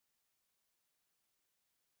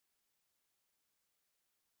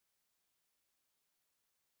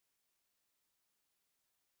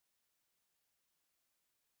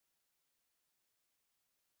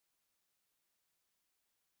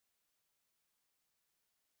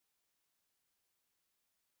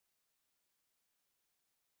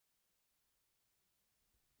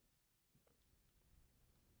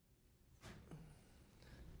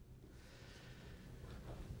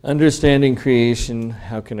Understanding creation,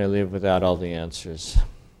 how can I live without all the answers?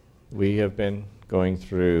 We have been going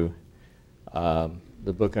through the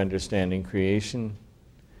book Understanding Creation,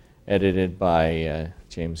 edited by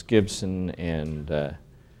James Gibson and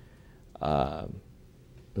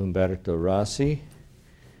Umberto Rasi.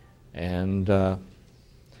 And there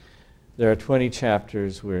are 20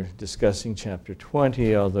 chapters. We're discussing chapter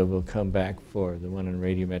 20, although we'll come back for the one on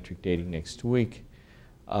radiometric dating next week.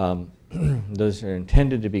 Those are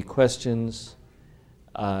intended to be questions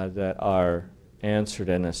that are answered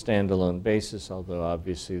on a standalone basis, although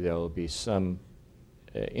obviously there will be some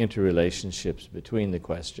interrelationships between the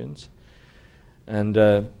questions. And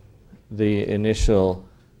the initial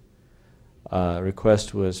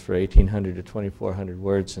request was for 1,800 to 2,400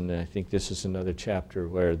 words, and I think this is another chapter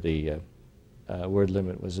where the word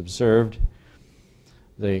limit was observed.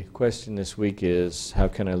 The question this week is, how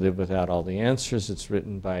can I live without all the answers? It's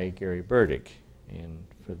written by Gary Burdick. And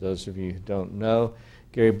for those of you who don't know,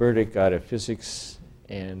 Gary Burdick got a physics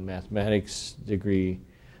and mathematics degree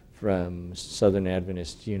from Southern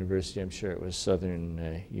Adventist University. I'm sure it was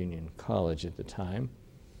Southern Union College at the time.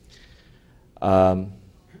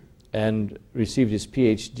 And received his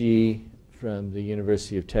PhD from the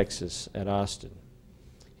University of Texas at Austin.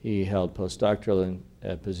 He held postdoctoral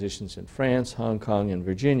positions in France, Hong Kong, and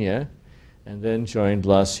Virginia, and then joined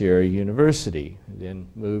La Sierra University, then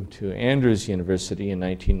moved to Andrews University in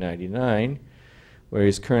 1999, where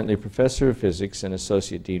he's currently professor of physics and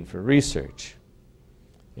associate dean for research.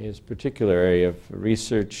 His particular area of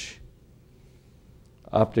research,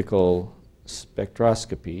 optical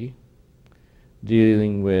spectroscopy,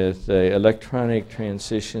 dealing with electronic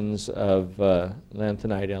transitions of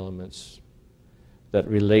lanthanide elements that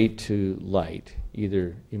relate to light,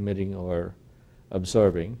 either emitting or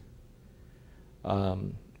absorbing,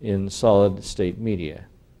 in solid state media.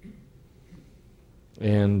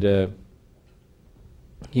 And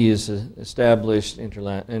he has established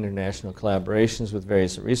international collaborations with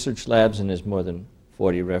various research labs and has more than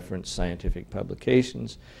 40 referenced scientific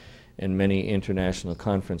publications and many international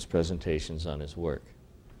conference presentations on his work.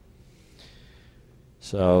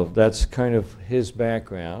 So that's kind of his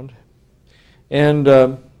background. And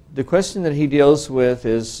the question that he deals with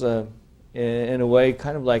is, in a way,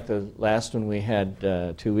 kind of like the last one we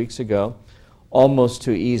had 2 weeks ago, almost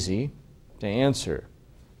too easy to answer.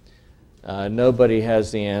 Nobody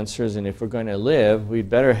has the answers, and if we're going to live, we'd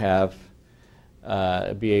better have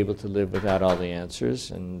be able to live without all the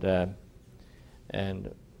answers. And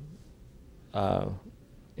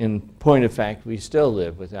in point of fact, we still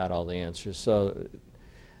live without all the answers. So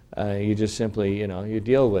you just simply, you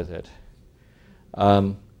deal with it.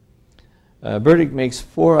 Burdick makes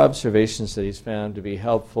 4 observations that he's found to be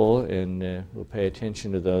helpful, and we'll pay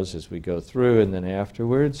attention to those as we go through, and then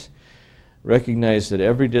afterwards. Recognize that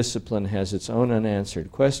every discipline has its own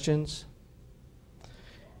unanswered questions.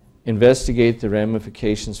 Investigate the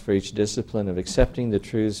ramifications for each discipline of accepting the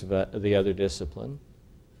truths of the other discipline.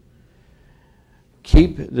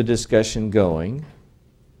 Keep the discussion going.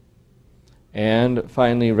 And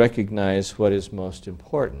finally, recognize what is most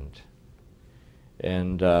important.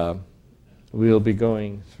 And we'll be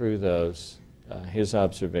going through those, his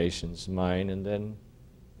observations, mine, and then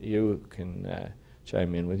you can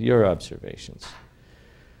chime in with your observations.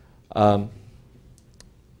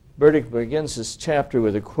 Burdick begins this chapter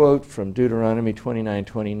with a quote from Deuteronomy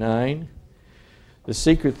 29:29. The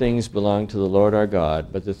secret things belong to the Lord our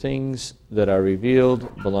God, but the things that are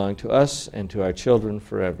revealed belong to us and to our children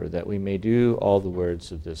forever, that we may do all the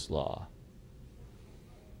words of this law.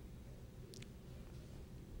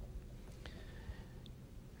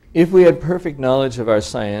 If we had perfect knowledge of our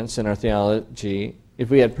science and our theology, if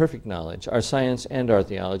we had perfect knowledge, our science and our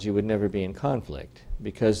theology would never be in conflict,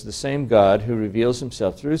 because the same God who reveals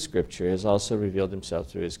himself through Scripture has also revealed himself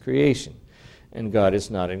through his creation, and God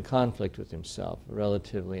is not in conflict with himself, a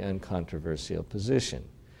relatively uncontroversial position.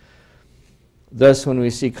 Thus, when we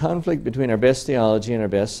see conflict between our best theology and our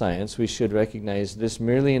best science, we should recognize this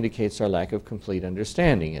merely indicates our lack of complete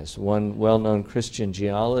understanding. As one well-known Christian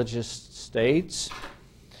geologist states,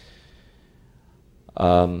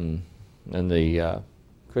 and the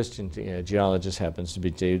Christian geologist happens to be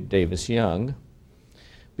Davis Young,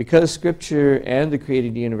 because Scripture and the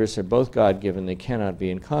created universe are both God-given, they cannot be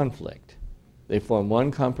in conflict. They form one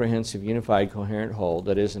comprehensive, unified, coherent whole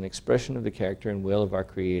that is an expression of the character and will of our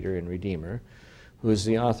Creator and Redeemer, who is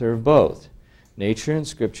the author of both. Nature and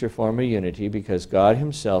Scripture form a unity because God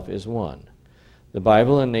himself is one. The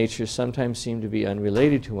Bible and nature sometimes seem to be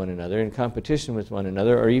unrelated to one another, in competition with one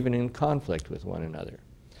another, or even in conflict with one another.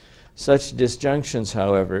 Such disjunctions,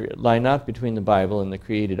 however, lie not between the Bible and the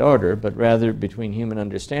created order, but rather between human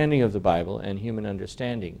understanding of the Bible and human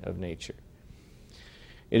understanding of nature.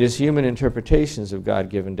 It is human interpretations of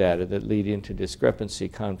God-given data that lead into discrepancy,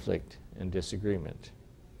 conflict, and disagreement.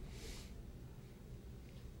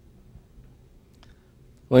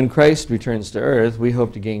 When Christ returns to earth, we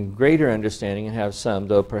hope to gain greater understanding and have some,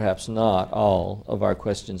 though perhaps not all, of our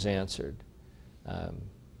questions answered.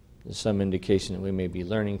 There's some indication that we may be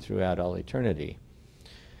learning throughout all eternity.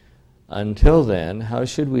 Until then, how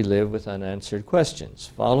should we live with unanswered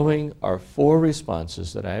questions? Following are 4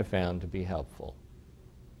 responses that I have found to be helpful.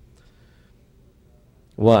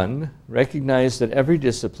 1, recognize that every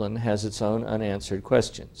discipline has its own unanswered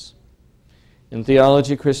questions. In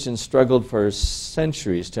theology, Christians struggled for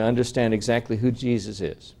centuries to understand exactly who Jesus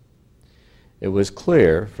is. It was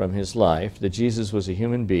clear from his life that Jesus was a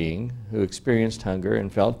human being who experienced hunger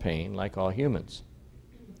and felt pain like all humans.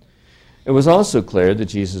 It was also clear that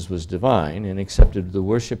Jesus was divine and accepted the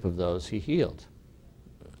worship of those he healed.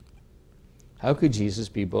 How could Jesus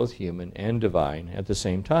be both human and divine at the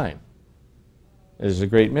same time? It is a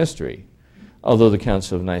great mystery. Although the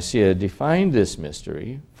Council of Nicaea defined this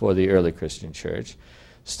mystery for the early Christian church,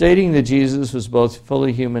 stating that Jesus was both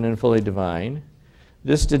fully human and fully divine,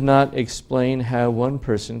 this did not explain how one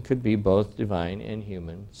person could be both divine and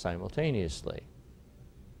human simultaneously.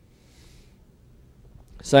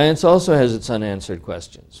 Science also has its unanswered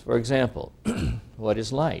questions. For example, what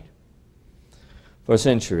is light? For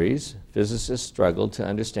centuries, physicists struggled to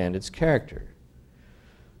understand its character.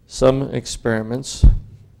 Some experiments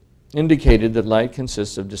indicated that light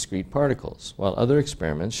consists of discrete particles, while other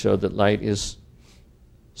experiments showed that light is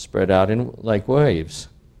spread out in waves.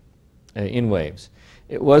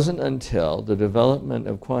 It wasn't until the development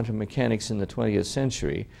of quantum mechanics in the 20th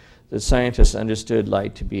century that scientists understood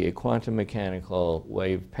light to be a quantum mechanical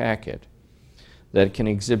wave packet that can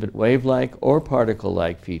exhibit wave-like or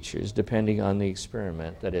particle-like features depending on the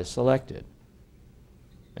experiment that is selected,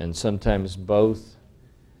 and sometimes both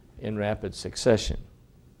in rapid succession.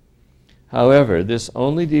 However, this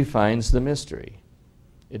only defines the mystery.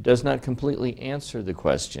 It does not completely answer the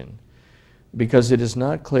question, because it is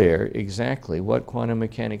not clear exactly what quantum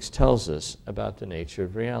mechanics tells us about the nature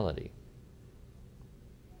of reality.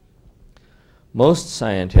 Most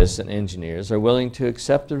scientists and engineers are willing to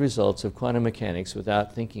accept the results of quantum mechanics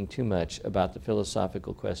without thinking too much about the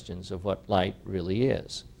philosophical questions of what light really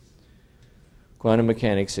is. Quantum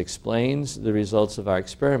mechanics explains the results of our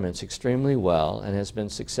experiments extremely well and has been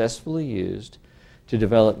successfully used to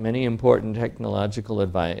develop many important technological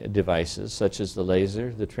devices such as the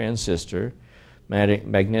laser, the transistor,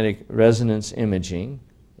 magnetic resonance imaging,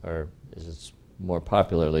 or as it's more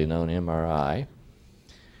popularly known, MRI,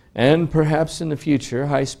 and perhaps in the future,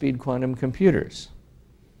 high-speed quantum computers.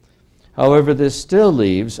 However, this still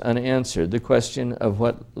leaves unanswered the question of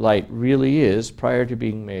what light really is prior to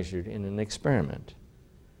being measured in an experiment.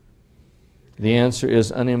 The answer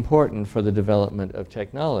is unimportant for the development of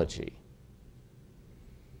technology.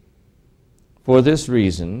 For this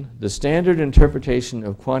reason, the standard interpretation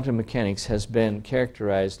of quantum mechanics has been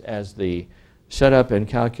characterized as the shut up and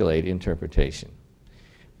calculate interpretation,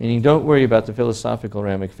 meaning don't worry about the philosophical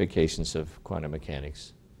ramifications of quantum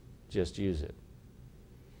mechanics, just use it.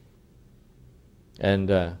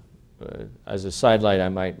 And as a sidelight, I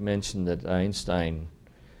might mention that Einstein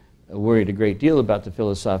worried a great deal about the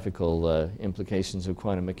philosophical implications of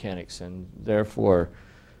quantum mechanics and therefore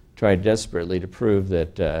tried desperately to prove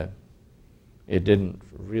that it didn't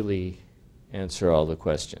really answer all the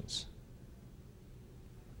questions.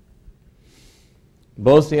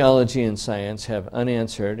 Both theology and science have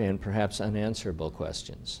unanswered and perhaps unanswerable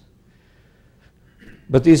questions.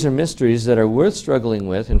 But these are mysteries that are worth struggling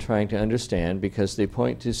with and trying to understand because they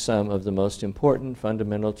point to some of the most important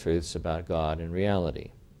fundamental truths about God and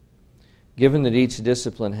reality. Given that each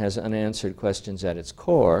discipline has unanswered questions at its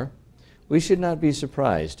core, we should not be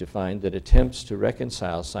surprised to find that attempts to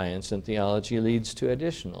reconcile science and theology leads to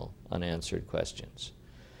additional unanswered questions.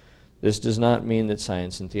 This does not mean that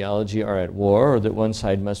science and theology are at war or that one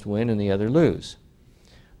side must win and the other lose.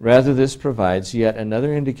 Rather, this provides yet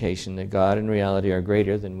another indication that God and reality are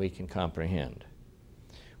greater than we can comprehend.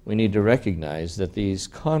 We need to recognize that these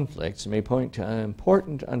conflicts may point to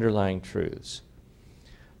important underlying truths.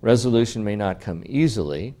 Resolution may not come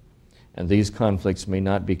easily, and these conflicts may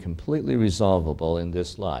not be completely resolvable in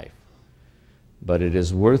this life, but it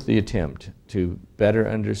is worth the attempt to better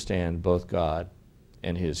understand both God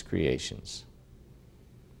and His creations.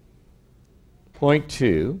 Point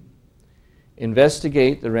 2,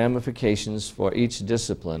 investigate the ramifications for each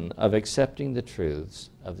discipline of accepting the truths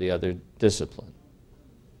of the other discipline.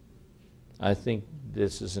 I think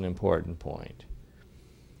this is an important point.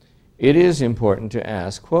 It is important to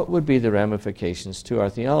ask what would be the ramifications to our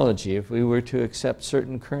theology if we were to accept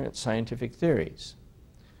certain current scientific theories.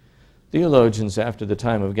 Theologians after the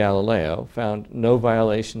time of Galileo found no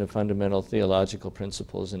violation of fundamental theological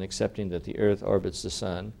principles in accepting that the earth orbits the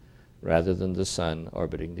sun rather than the sun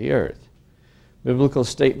orbiting the earth. Biblical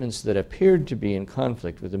statements that appeared to be in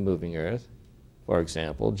conflict with the moving earth, for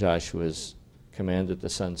example, Joshua's command that the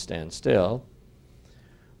sun stand still,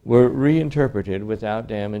 were reinterpreted without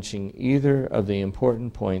damaging either of the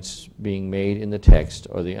important points being made in the text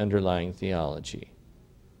or the underlying theology.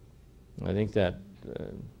 I think that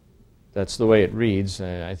that's the way it reads.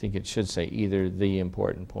 I think it should say either the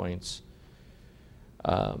important points,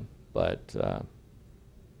 but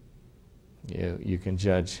you can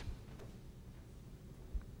judge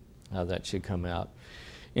how that should come out.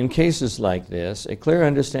 In cases like this, a clear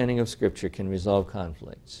understanding of Scripture can resolve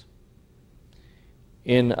conflicts.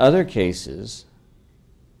 In other cases,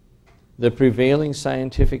 the prevailing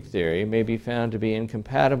scientific theory may be found to be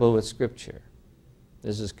incompatible with Scripture.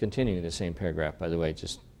 This is continuing the same paragraph, by the way,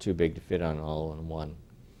 just too big to fit on all in one.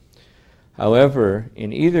 However,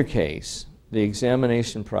 in either case, the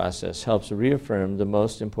examination process helps reaffirm the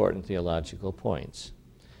most important theological points.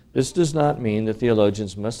 This does not mean that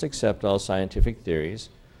theologians must accept all scientific theories,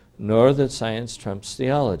 nor that science trumps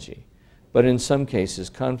theology, but in some cases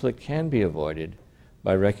conflict can be avoided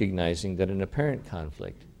by recognizing that an apparent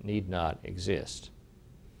conflict need not exist.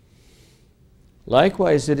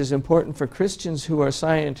 Likewise, it is important for Christians who are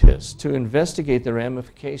scientists to investigate the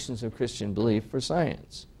ramifications of Christian belief for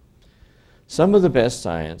science. Some of the best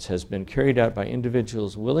science has been carried out by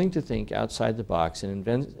individuals willing to think outside the box and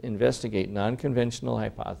investigate non-conventional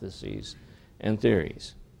hypotheses and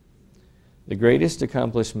theories. The greatest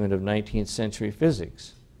accomplishment of 19th century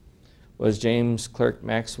physics was James Clerk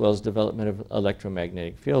Maxwell's development of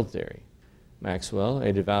electromagnetic field theory. Maxwell,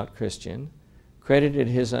 a devout Christian, credited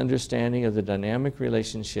his understanding of the dynamic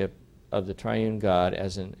relationship of the triune God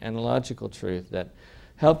as an analogical truth that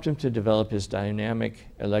helped him to develop his dynamic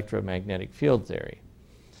electromagnetic field theory.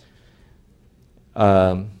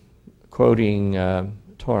 Quoting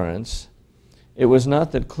Torrance, it was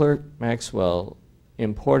not that Clerk Maxwell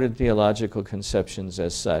imported theological conceptions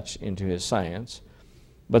as such into his science,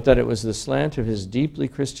 but that it was the slant of his deeply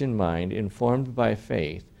Christian mind, informed by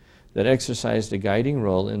faith, that exercised a guiding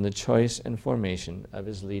role in the choice and formation of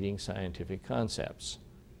his leading scientific concepts.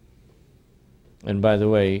 And by the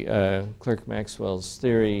way, Clerk Maxwell's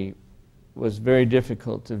theory was very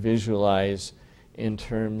difficult to visualize in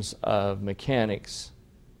terms of mechanics.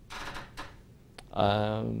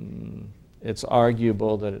 It's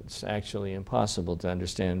arguable that it's actually impossible to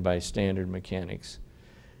understand by standard mechanics.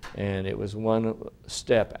 And it was one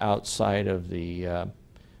step outside of the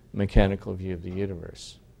mechanical view of the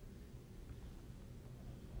universe.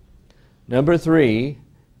 Number 3,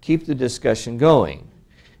 keep the discussion going.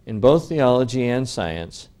 In both theology and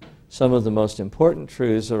science, some of the most important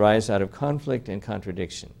truths arise out of conflict and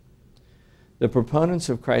contradiction. The proponents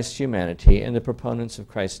of Christ's humanity and the proponents of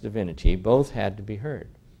Christ's divinity both had to be heard.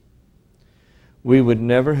 We would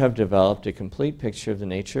never have developed a complete picture of the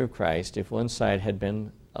nature of Christ if one side had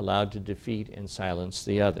been allowed to defeat and silence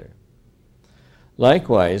the other.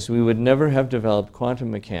 Likewise, we would never have developed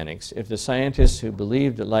quantum mechanics if the scientists who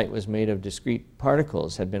believed that light was made of discrete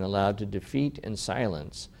particles had been allowed to defeat and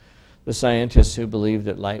silence the scientists who believed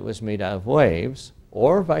that light was made out of waves,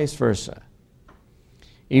 or vice versa.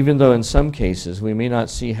 Even though in some cases we may not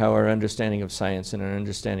see how our understanding of science and our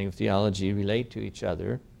understanding of theology relate to each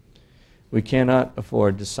other, we cannot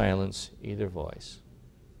afford to silence either voice.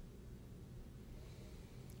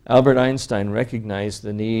 Albert Einstein recognized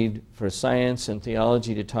the need for science and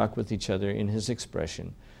theology to talk with each other in his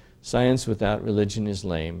expression, "Science without religion is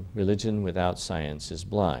lame, religion without science is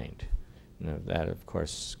blind." Now, that, of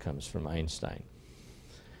course, comes from Einstein.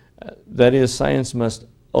 That is, science must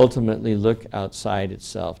ultimately look outside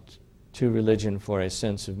itself to religion for a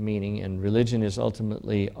sense of meaning, and religion is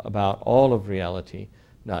ultimately about all of reality,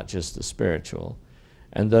 not just the spiritual,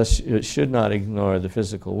 and thus it should not ignore the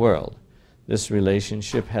physical world. This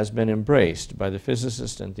relationship has been embraced by the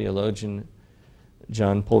physicist and theologian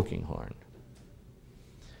John Polkinghorne.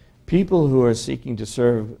 People who are seeking to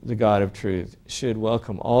serve the God of truth should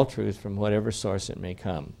welcome all truth from whatever source it may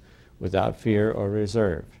come, without fear or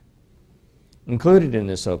reserve. Included in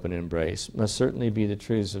this open embrace must certainly be the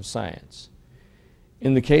truths of science.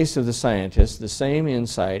 In the case of the scientists, the same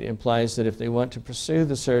insight implies that if they want to pursue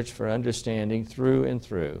the search for understanding through and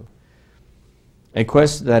through, a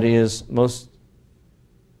quest that is most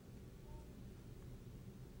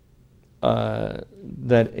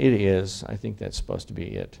that it is, I think that's supposed to be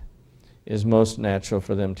it, is most natural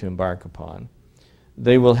for them to embark upon.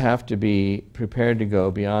 They will have to be prepared to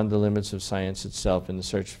go beyond the limits of science itself in the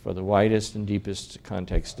search for the widest and deepest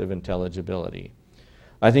context of intelligibility.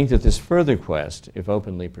 I think that this further quest, if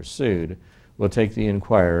openly pursued, will take the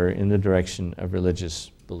inquirer in the direction of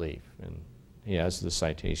religious belief. And he has the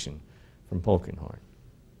citation from Polkinghorne.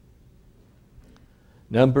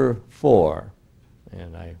 Number 4,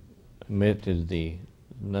 and I omitted the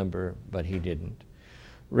number, but he didn't.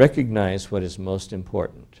 Recognize what is most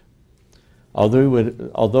important.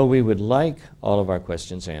 Although we would like all of our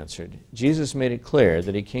questions answered, Jesus made it clear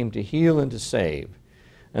that he came to heal and to save,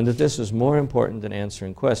 and that this was more important than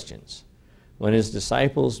answering questions. When his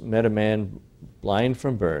disciples met a man blind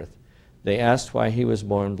from birth, they asked why he was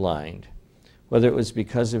born blind, whether it was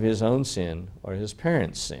because of his own sin or his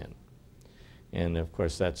parents' sin. And of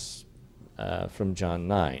course that's from John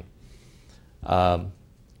 9.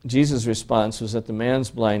 Jesus' response was that the man's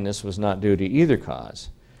blindness was not due to either cause,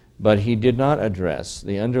 but he did not address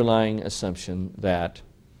the underlying assumption that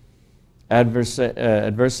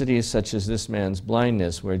adversities such as this man's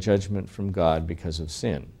blindness were judgment from God because of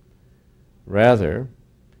sin. Rather,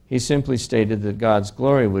 he simply stated that God's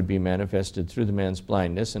glory would be manifested through the man's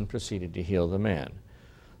blindness and proceeded to heal the man.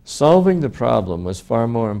 Solving the problem was far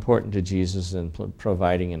more important to Jesus than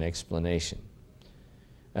providing an explanation.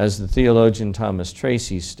 As the theologian Thomas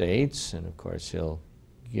Tracy states, and of course he'll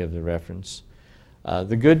give the reference,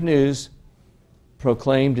 the good news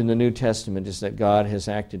proclaimed in the New Testament is that God has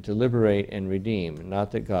acted to liberate and redeem,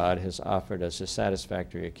 not that God has offered us a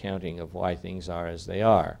satisfactory accounting of why things are as they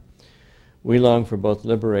are. We long for both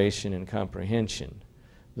liberation and comprehension,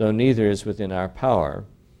 though neither is within our power,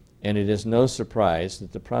 and it is no surprise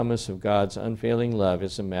that the promise of God's unfailing love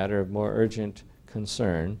is a matter of more urgent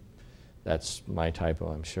concern, that's my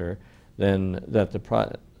typo, I'm sure, than the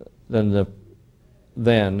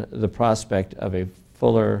prospect of a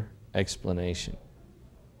fuller explanation.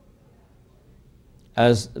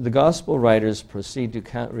 As the gospel writers proceed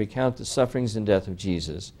to recount the sufferings and death of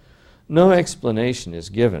Jesus, no explanation is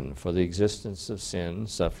given for the existence of sin,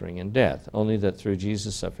 suffering, and death, only that through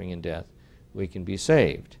Jesus' suffering and death we can be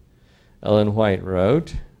saved. Ellen White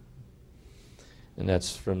wrote, and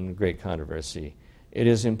that's from the Great Controversy, "It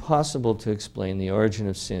is impossible to explain the origin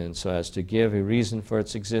of sin so as to give a reason for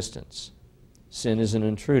its existence. Sin is an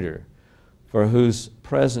intruder, for whose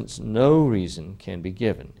presence no reason can be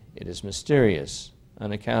given. It is mysterious,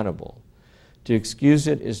 unaccountable. To excuse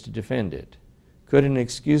it is to defend it. Could an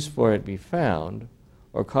excuse for it be found,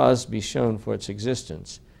 or cause be shown for its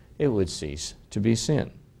existence, it would cease to be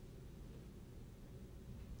sin."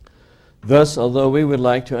 Thus, although we would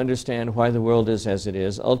like to understand why the world is as it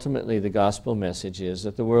is, ultimately the gospel message is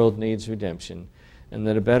that the world needs redemption and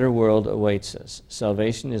that a better world awaits us.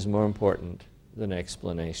 Salvation is more important than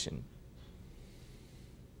explanation.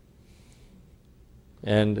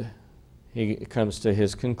 And he comes to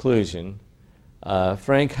his conclusion.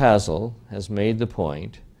 Frank Hazel has made the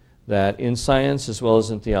point that in science as well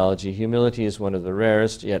as in theology, humility is one of the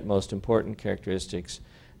rarest yet most important characteristics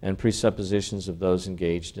and presuppositions of those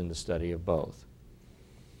engaged in the study of both.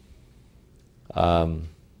 And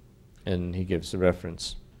he gives the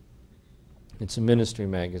reference. It's a ministry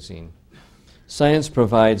magazine. Science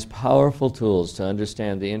provides powerful tools to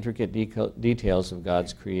understand the intricate details of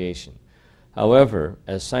God's creation. However,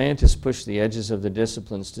 as scientists push the edges of the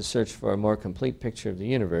disciplines to search for a more complete picture of the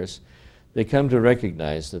universe, they come to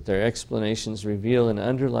recognize that their explanations reveal an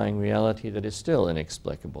underlying reality that is still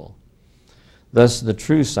inexplicable. Thus, the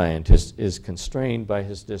true scientist is constrained by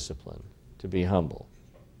his discipline to be humble.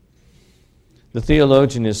 The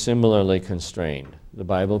theologian is similarly constrained. The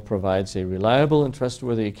Bible provides a reliable and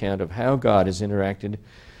trustworthy account of how God has interacted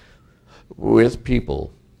with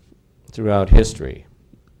people throughout history.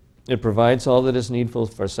 It provides all that is needful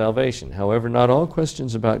for salvation. However, not all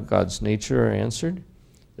questions about God's nature are answered.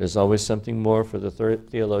 There's always something more for the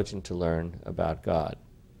theologian to learn about God.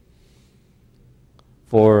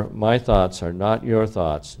 "For my thoughts are not your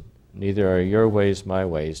thoughts, neither are your ways my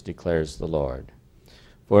ways, declares the Lord.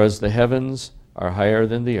 For as the heavens are higher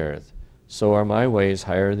than the earth, so are my ways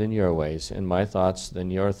higher than your ways, and my thoughts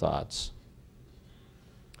than your thoughts."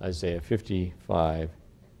 Isaiah 55,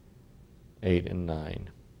 8 and 9.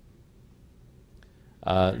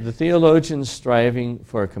 The theologian striving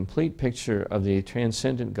for a complete picture of the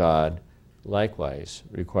transcendent God likewise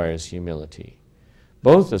requires humility.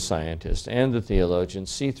 Both the scientist and the theologian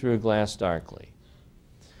see through a glass darkly.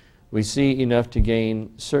 We see enough to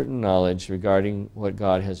gain certain knowledge regarding what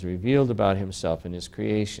God has revealed about himself in his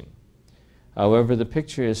creation. However, the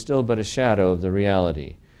picture is still but a shadow of the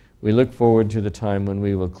reality. We look forward to the time when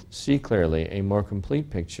we will see clearly a more complete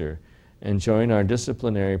picture and join our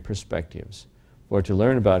disciplinary perspectives. For to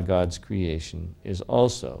learn about God's creation is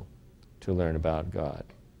also to learn about God.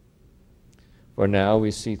 For now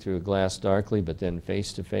we see through a glass darkly, but then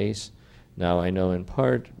face to face. Now I know in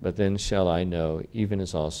part, but then shall I know, even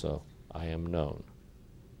as also I am known.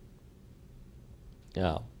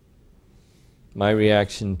 Now, my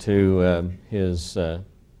reaction to his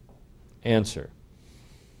answer.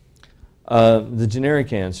 The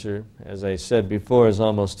generic answer, as I said before, is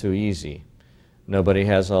almost too easy. Nobody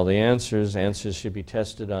has all the answers. Answers should be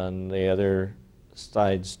tested on the other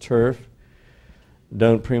side's turf.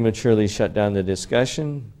 Don't prematurely shut down the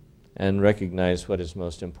discussion and recognize what is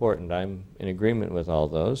most important. I'm in agreement with all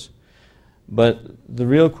those. But the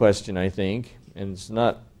real question, I think, and it's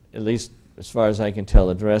not, at least as far as I can tell,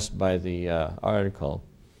 addressed by the article,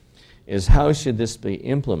 is how should this be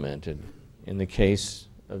implemented in the case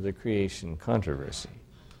of the creation controversy?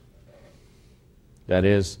 That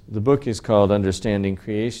is, the book is called Understanding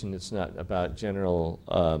Creation. It's not about general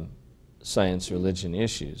science religion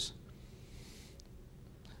issues.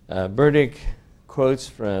 Burdick quotes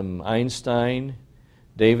from Einstein,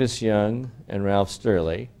 Davis Young, and Ralph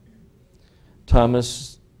Stirley,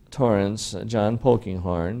 Thomas Torrance, John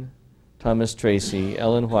Polkinghorne, Thomas Tracy,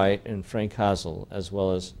 Ellen White, and Frank Hazel, as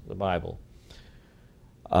well as the Bible.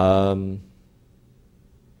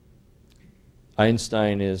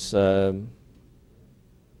 Einstein is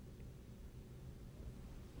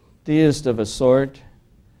theist of a sort.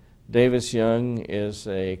 Davis Young is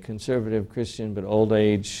a conservative Christian but old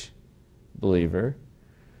age believer,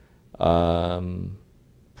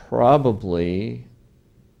 probably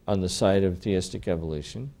on the side of theistic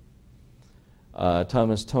evolution.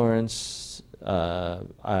 Thomas Torrance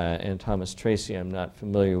and Thomas Tracy, I'm not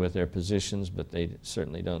familiar with their positions, but they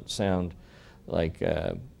certainly don't sound like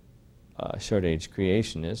short age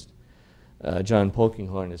creationist. John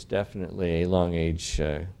Polkinghorne is definitely a long age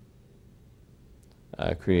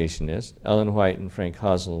creationist. Ellen White and Frank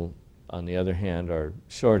Hazel, on the other hand, are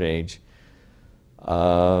short age.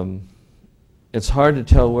 It's hard to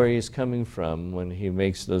tell where he's coming from when he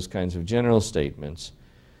makes those kinds of general statements.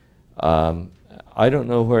 I don't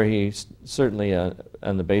know where he's, certainly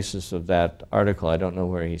on the basis of that article, I don't know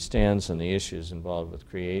where he stands on the issues involved with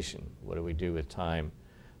creation. What do we do with time,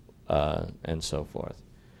 and so forth.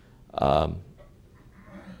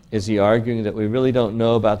 Is he arguing that we really don't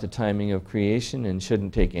know about the timing of creation and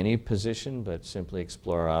shouldn't take any position but simply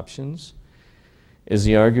explore options? Is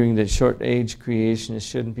he arguing that short-age creationists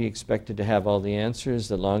shouldn't be expected to have all the answers,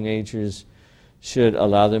 that long-agers should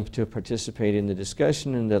allow them to participate in the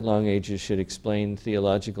discussion, and that long-agers should explain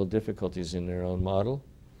theological difficulties in their own model?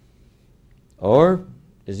 Or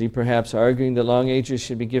is he perhaps arguing that long-agers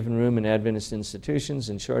should be given room in Adventist institutions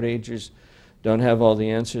and short-agers don't have all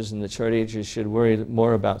the answers, and that short-agers should worry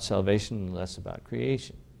more about salvation and less about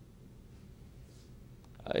creation?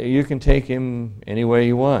 You can take him any way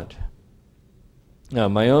you want. Now,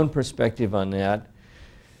 my own perspective on that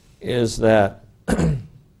is that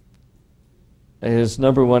his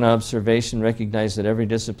number one observation recognized that every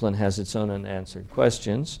discipline has its own unanswered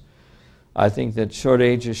questions. I think that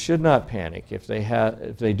short-agers should not panic if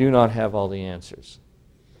they do not have all the answers,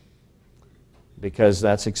 because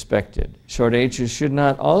that's expected. Short-agers should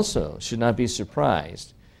not be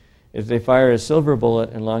surprised if they fire a silver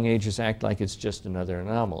bullet and long-agers act like it's just another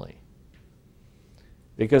anomaly,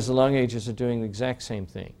 because the long-agers are doing the exact same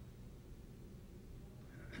thing.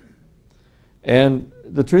 And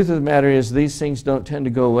the truth of the matter is these things don't tend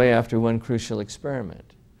to go away after one crucial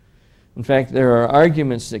experiment. In fact, there are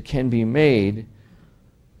arguments that can be made.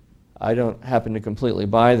 I don't happen to completely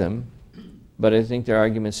buy them, but I think there are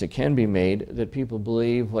arguments that can be made that people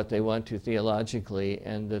believe what they want to theologically,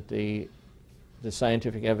 and that the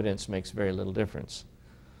scientific evidence makes very little difference.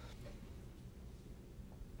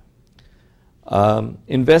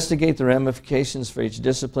 Investigate the ramifications for each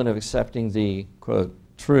discipline of accepting the, quote,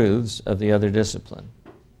 truths of the other discipline.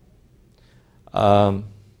 I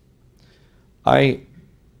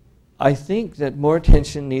think that more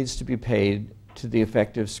attention needs to be paid to the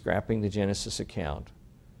effect of scrapping the Genesis account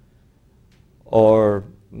or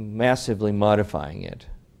massively modifying it.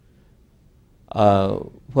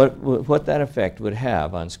 What that effect would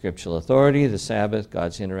have on scriptural authority, the Sabbath,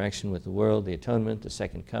 God's interaction with the world, the atonement, the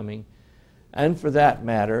second coming, and for that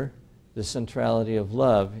matter, the centrality of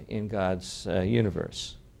love in God's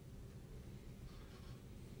universe.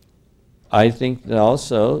 I think that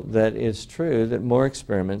also that it's true that more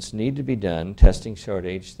experiments need to be done testing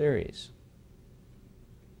short-age theories.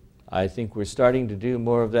 I think we're starting to do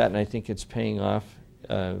more of that, and I think it's paying off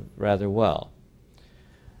rather well.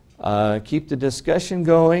 Keep the discussion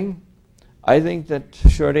going. I think that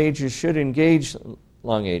short agers should engage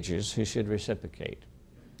long agers who should reciprocate.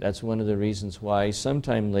 That's one of the reasons why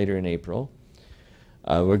sometime later in April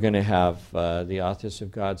we're going to have the authors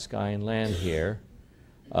of God, Sky, and Land here,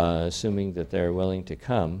 assuming that they're willing to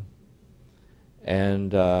come.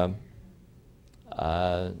 And they'll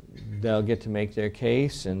get to make their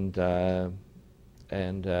case, and I'll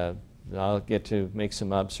get to make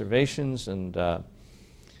some observations, and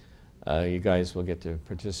you guys will get to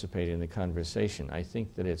participate in the conversation. I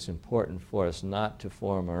think that it's important for us not to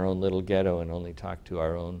form our own little ghetto and only talk to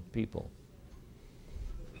our own people.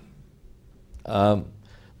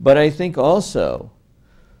 But I think also,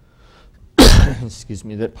 excuse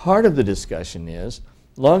me, that part of the discussion is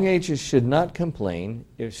long agers should not complain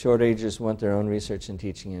if short agers want their own research and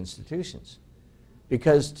teaching institutions,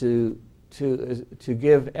 because to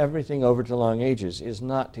give everything over to long agers is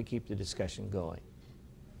not to keep the discussion going.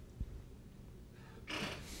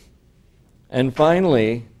 And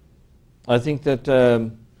finally, I think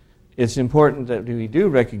that it's important that we do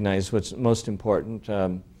recognize what's most important.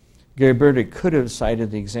 Gary Burdick could have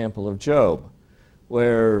cited the example of Job,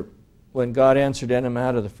 where when God answered him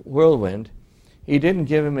out of the whirlwind, he didn't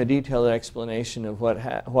give him a detailed explanation of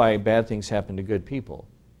why bad things happen to good people.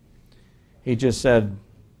 He just said,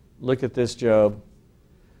 look at this, Job.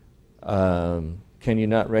 Can you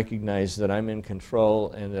not recognize that I'm in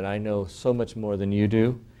control and that I know so much more than you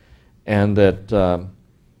do? And that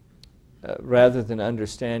rather than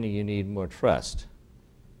understanding, you need more trust.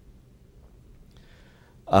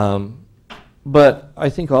 But I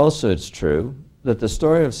think also it's true that the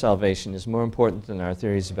story of salvation is more important than our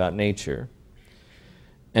theories about nature,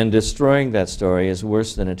 and destroying that story is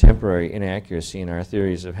worse than a temporary inaccuracy in our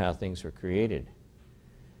theories of how things were created.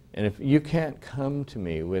 And if you can't come to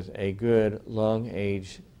me with a good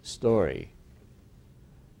long-age story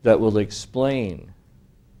that will explain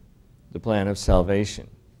the plan of salvation,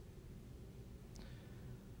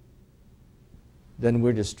 then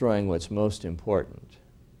we're destroying what's most important.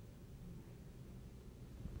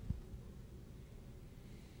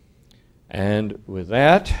 And with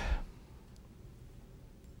that,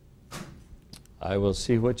 I will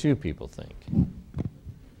see what you people think.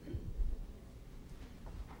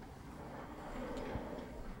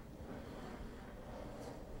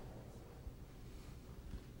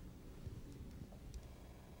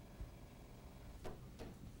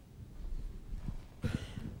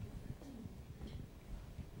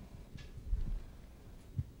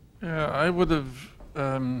 Yeah, I would have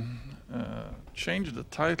changed the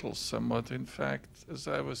title somewhat. In fact, as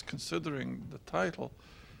I was considering the title,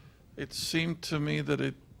 it seemed to me that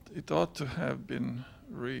it ought to have been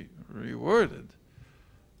reworded.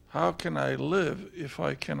 How can I live if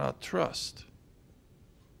I cannot trust?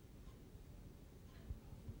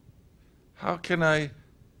 How can I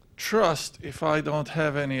trust if I don't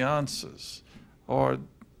have any answers? Or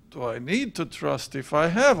do I need to trust if I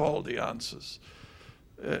have all the answers?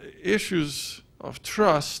 Issues of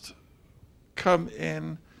trust come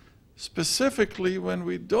in specifically when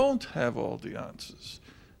we don't have all the answers.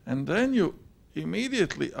 And then you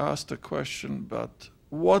immediately ask the question, but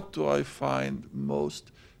what do I find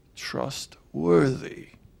most trustworthy?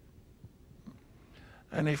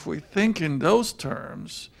 And if we think in those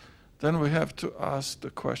terms, then we have to ask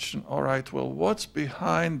the question, all right, well, what's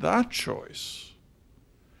behind that choice?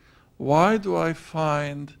 Why do I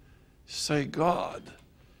find, say, God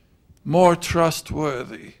more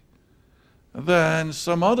trustworthy than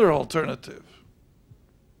some other alternative?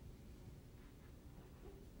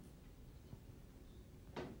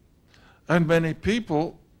 And many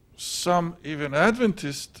people, some even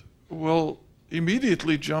Adventists, will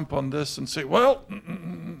immediately jump on this and say, well,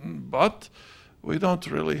 but we don't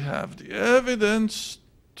really have the evidence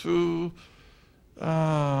to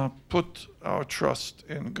put our trust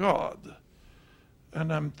in God.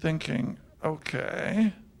 And I'm thinking,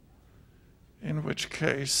 okay, in which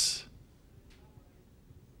case,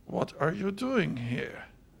 what are you doing here?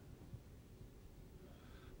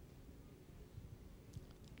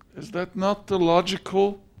 Is that not the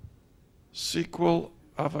logical sequel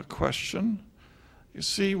of a question? You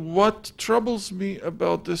see, what troubles me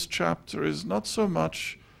about this chapter is not so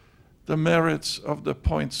much the merits of the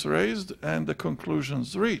points raised and the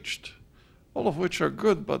conclusions reached, all of which are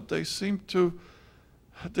good, but they seem to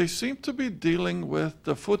be dealing with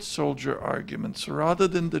the foot soldier arguments rather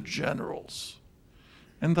than the generals.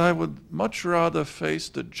 And I would much rather face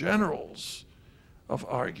the generals of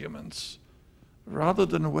arguments rather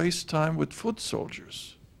than waste time with foot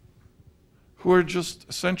soldiers who are just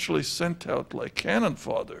essentially sent out like cannon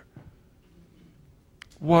fodder,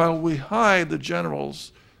 while we hide the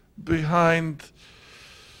generals behind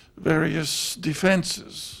various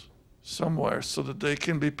defenses somewhere so that they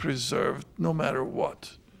can be preserved no matter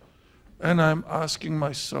what. And I'm asking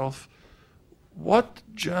myself, what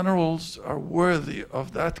generals are worthy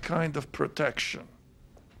of that kind of protection?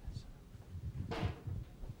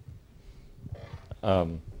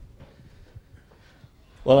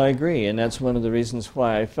 Well, I agree, and that's one of the reasons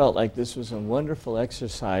why I felt like this was a wonderful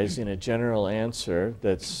exercise in a general answer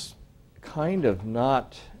that's kind of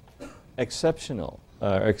not exceptional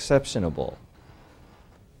or exceptionable.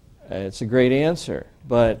 It's a great answer,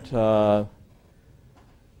 but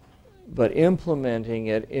implementing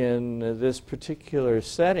it in this particular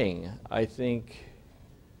setting, I think,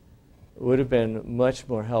 would have been much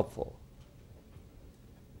more helpful.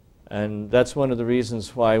 And that's one of the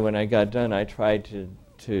reasons why when I got done, I tried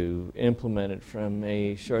to implement it from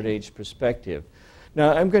a short age perspective.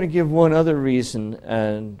 Now, I'm going to give one other reason,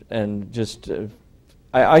 and just,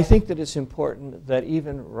 I think that it's important that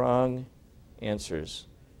even wrong answers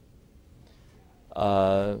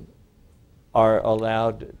are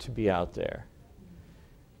allowed to be out there.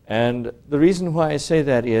 And the reason why I say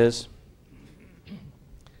that is,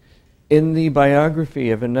 in the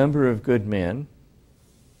biography of a number of good men,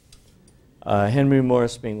 Henry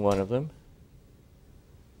Morris being one of them,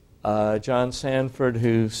 John Sanford,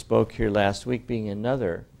 who spoke here last week, being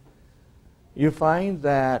another, you find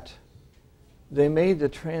that they made the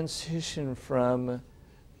transition from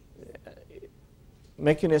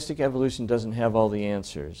mechanistic evolution doesn't have all the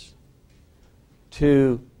answers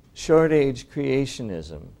to short-age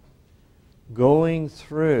creationism, going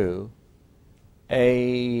through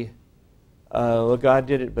well, God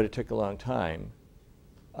did it, but it took a long time,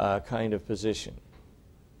 kind of position.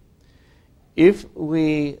 If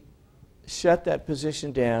we shut that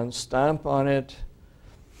position down, stomp on it,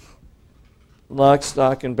 lock,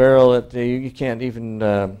 stock, and barrel it, you can't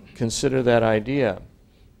even consider that idea.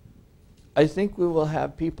 I think we will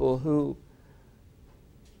have people who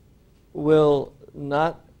will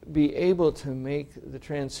not be able to make the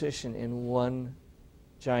transition in one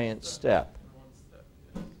giant step.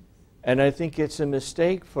 And I think it's a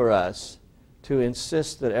mistake for us to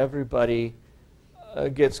insist that everybody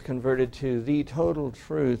gets converted to the total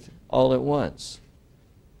truth all at once.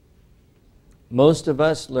 Most of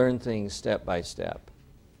us learn things step by step.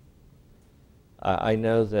 I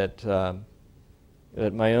know that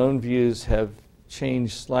that my own views have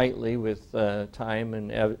changed slightly with time and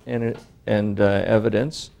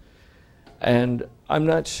evidence, and I'm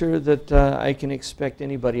not sure that I can expect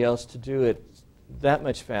anybody else to do it that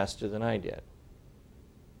much faster than I did.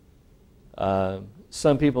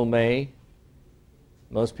 Some people may,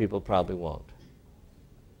 most people probably won't.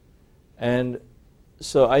 And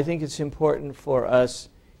so I think it's important for us,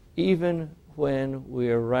 even when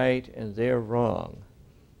we're right and they're wrong,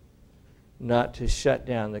 not to shut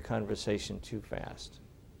down the conversation too fast.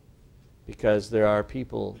 Because there are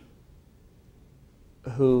people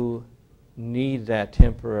who need that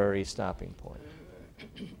temporary stopping point.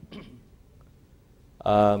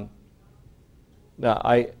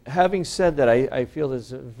 Now, having said that, I feel this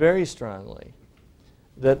very strongly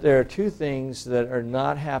that there are two things that are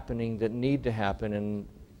not happening that need to happen, and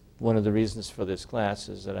one of the reasons for this class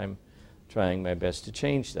is that I'm trying my best to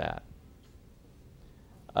change that.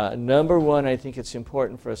 Number one, I think it's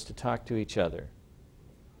important for us to talk to each other,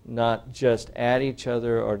 not just at each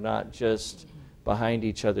other or not just behind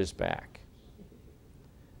each other's back.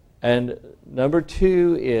 And number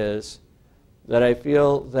two is that I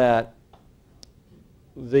feel that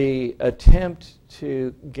the attempt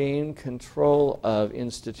to gain control of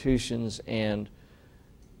institutions and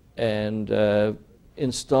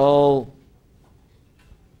install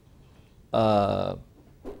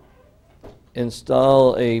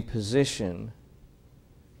a position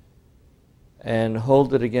and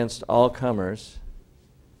hold it against all comers,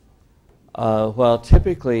 while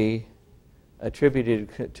typically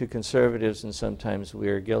attributed to conservatives, and sometimes we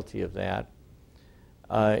are guilty of that,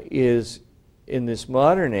 is in this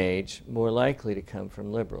modern age more likely to come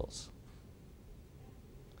from liberals.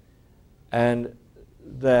 And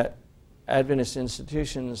that Adventist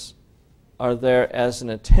institutions are there as an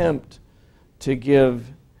attempt to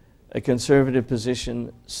give a conservative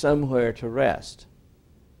position somewhere to rest.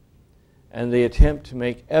 And the attempt to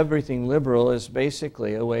make everything liberal is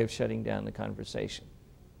basically a way of shutting down the conversation.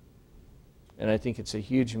 And I think it's a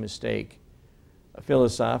huge mistake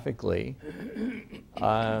philosophically,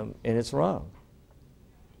 and it's wrong.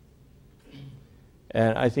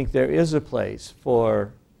 And I think there is a place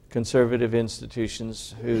for conservative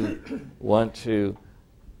institutions who want to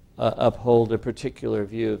uphold a particular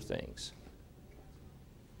view of things.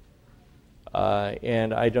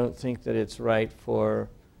 And I don't think that it's right for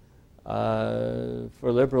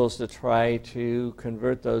liberals to try to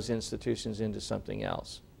convert those institutions into something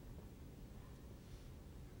else.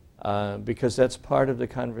 Because that's part of the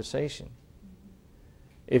conversation.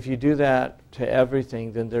 If you do that to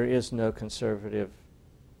everything, then there is no conservative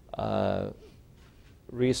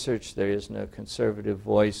research, there is no conservative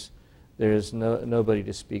voice, there is nobody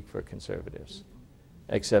to speak for conservatives,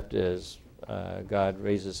 except as God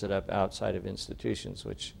raises it up outside of institutions,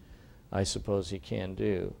 which I suppose he can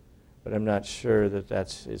do. But I'm not sure that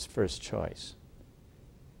that's his first choice.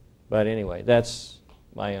 But anyway, that's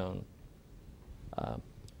my own.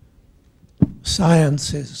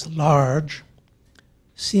 Science is large,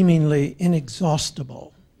 seemingly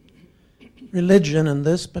inexhaustible. Religion in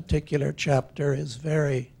this particular chapter is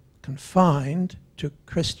very confined to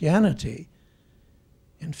Christianity.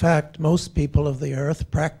 In fact, most people of the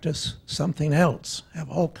earth practice something else, have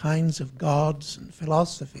all kinds of gods and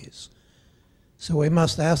philosophies. So we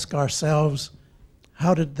must ask ourselves,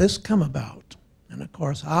 how did this come about? And of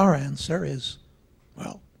course, our answer is,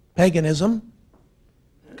 well, paganism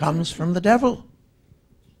comes from the devil.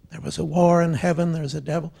 There was a war in heaven, there's a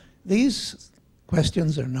devil. These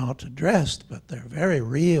questions are not addressed, but they're very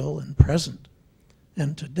real and present.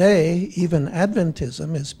 And today, even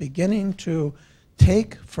Adventism is beginning to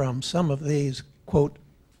take from some of these, quote,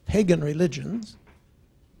 pagan religions,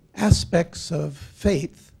 aspects of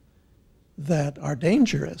faith that are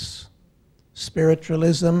dangerous.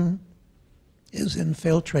 Spiritualism is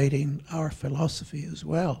infiltrating our philosophy as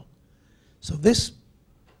well. So this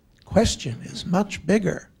question is much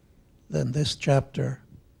bigger than this chapter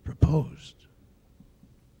proposed.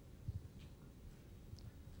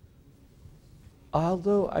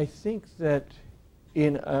 Although I think that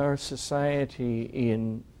in our society,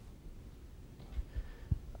 in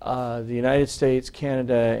the United States,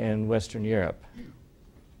 Canada, and Western Europe,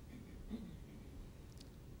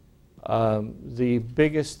 the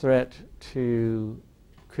biggest threat to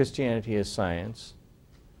Christianity is science.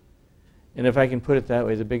 And if I can put it that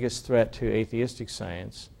way, the biggest threat to atheistic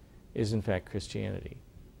science is in fact Christianity.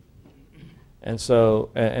 And so,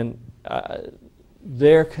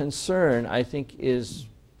 their concern, I think, is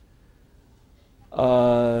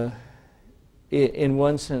in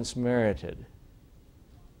one sense merited.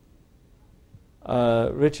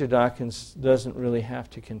 Richard Dawkins doesn't really have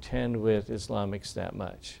to contend with Islamics that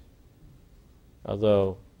much,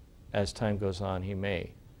 although as time goes on he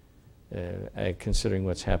may, considering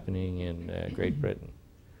what's happening in Great Britain.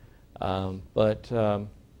 But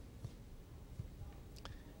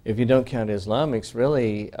if you don't count Islamics,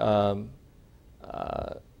 really,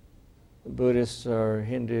 Buddhists or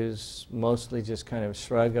Hindus mostly just kind of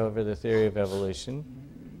shrug over the theory of evolution,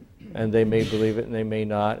 and they may believe it and they may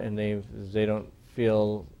not, and they don't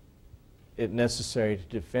feel it necessary to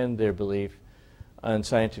defend their belief on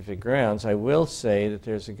scientific grounds. I will say that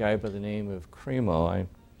there's a guy by the name of Cremo,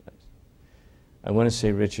 I want to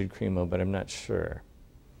say Richard Cremo, but I'm not sure,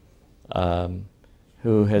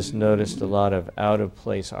 who has noticed a lot of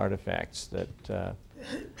out-of-place artifacts that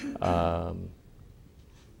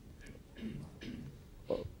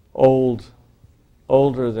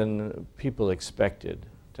older than people expected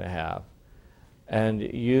to have, and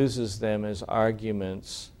uses them as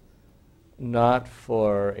arguments not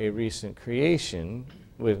for a recent creation,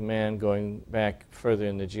 with man going back further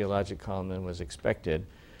in the geologic column than was expected,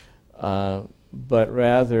 but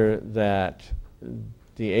rather that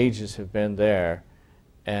the ages have been there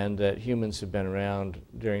and that humans have been around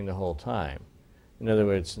during the whole time. In other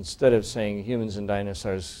words, instead of saying humans and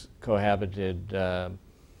dinosaurs cohabited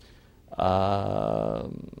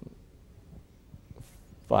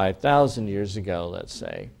 5,000 years ago, let's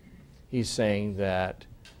say, he's saying that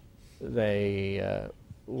they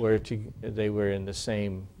were in the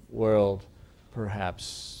same world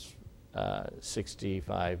perhaps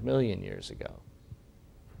 65 million years ago.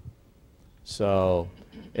 So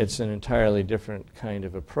it's an entirely different kind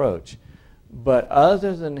of approach. But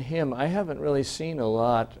other than him, I haven't really seen a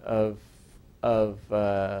lot of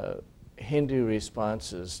Hindu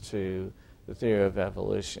responses to the theory of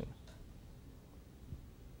evolution.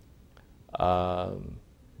 I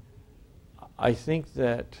think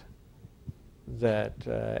that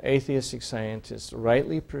atheistic scientists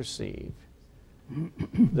rightly perceive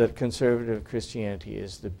that conservative Christianity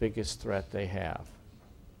is the biggest threat they have,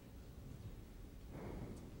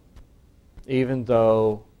 even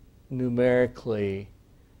though numerically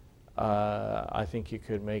I think you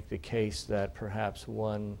could make the case that perhaps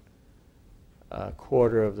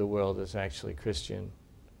 1/4 of the world is actually Christian,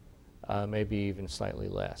 maybe even slightly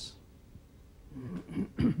less.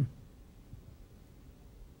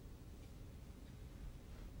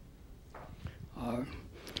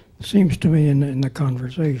 Seems to me in the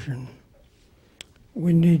conversation,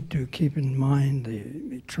 we need to keep in mind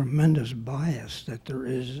the tremendous bias that there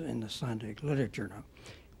is in the scientific literature now.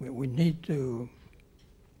 We need to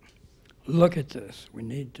look at this. We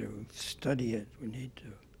need to study it. We need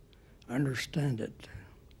to understand it.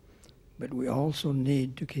 But we also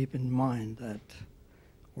need to keep in mind that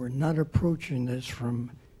we're not approaching this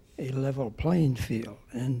from a level playing field,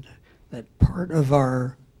 and that part of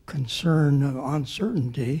our concern of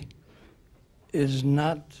uncertainty is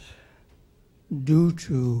not due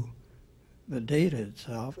to the data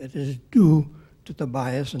itself. It is due to the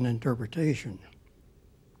bias and interpretation.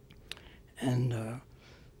 And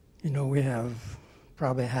you know, we have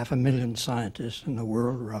probably 500,000 scientists in the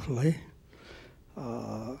world, roughly.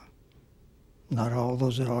 Not all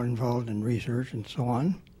those that are involved in research and so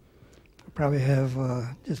on. We probably have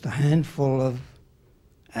just a handful of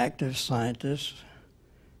active scientists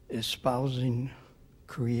espousing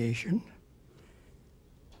creation.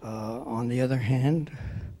 On the other hand,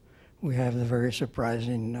 we have the very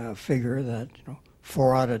surprising figure that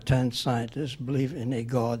 4 out of 10 scientists believe in a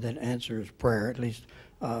God that answers prayer, at least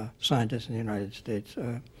scientists in the United States.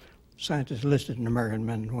 Scientists listed in American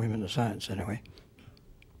Men and Women of Science, anyway.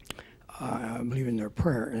 Believe in their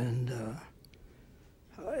prayer. And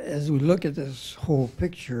as we look at this whole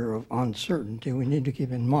picture of uncertainty, we need to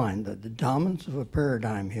keep in mind that the dominance of a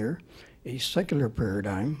paradigm here, a secular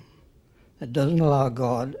paradigm that doesn't allow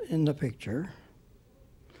God in the picture,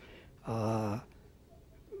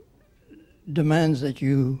 demands that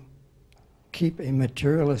you keep a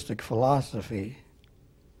materialistic philosophy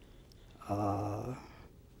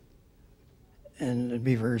and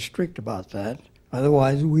be very strict about that.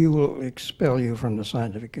 Otherwise, we will expel you from the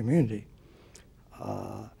scientific community.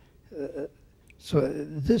 So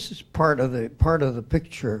this is part of the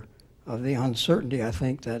picture of the uncertainty, I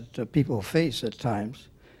think, that people face at times.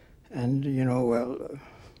 And you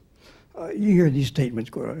hear these statements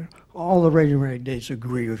go, all the radiographic dates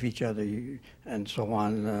agree with each other, and so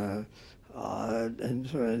on. And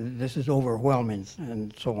so this is overwhelming,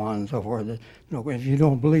 and so on and so forth. If you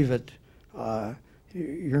don't believe it,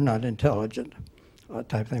 you're not intelligent,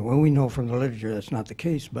 type thing. Well, we know from the literature that's not the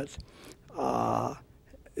case, but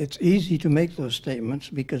it's easy to make those statements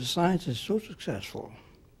because science is so successful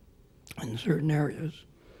in certain areas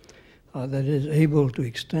that it is able to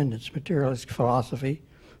extend its materialistic philosophy,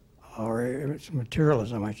 or its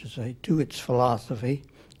materialism, I should say, to its philosophy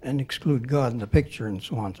and exclude God in the picture and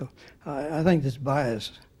so on. So I think this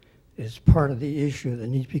bias is part of the issue that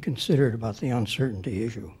needs to be considered about the uncertainty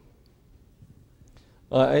issue.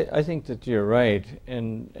 Well, I think that you're right,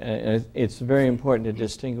 and it's very important to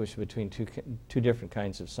distinguish between two different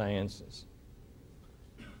kinds of sciences.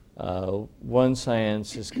 One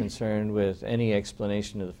science is concerned with any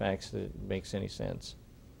explanation of the facts that makes any sense.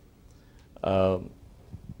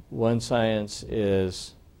 One science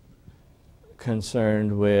is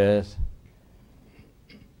concerned with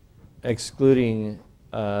excluding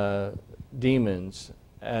demons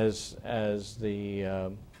as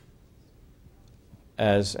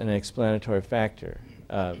an explanatory factor.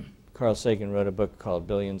 Carl Sagan wrote a book called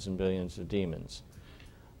Billions and Billions of Demons.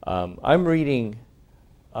 I'm reading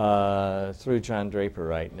through John Draper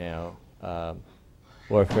right now,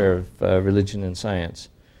 Warfare of Religion and Science.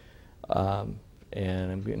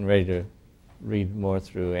 And I'm getting ready to read more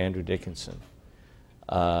through Andrew Dickinson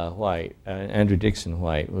White, Andrew Dixon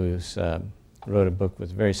White, who wrote a book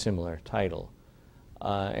with a very similar title.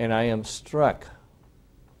 And I am struck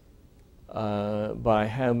by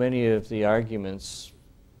how many of the arguments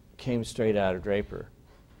came straight out of Draper,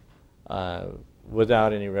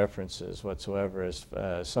 without any references whatsoever, as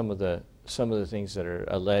some of the things that are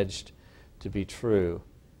alleged to be true.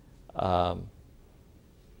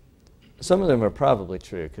 Some of them are probably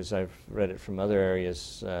true because I've read it from other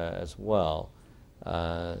areas as well.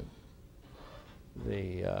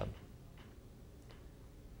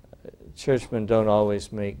 Churchmen don't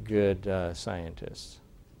always make good scientists.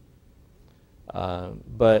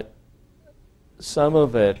 But some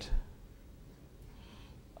of it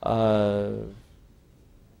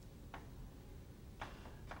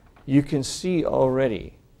you can see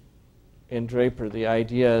already in Draper the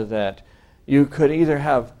idea that you could either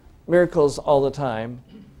have miracles all the time,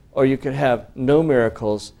 or you could have no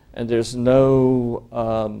miracles, and there's no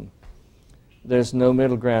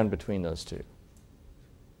middle ground between those two.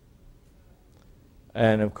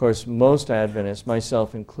 And of course, most Adventists,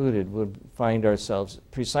 myself included, would find ourselves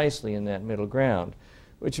precisely in that middle ground,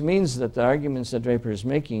 which means that the arguments that Draper is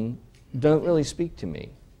making don't really speak to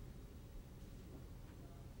me.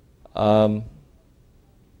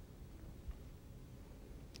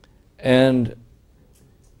 And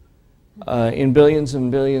in Billions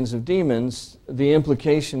and Billions of Demons, the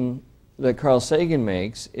implication that Carl Sagan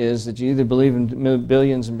makes is that you either believe in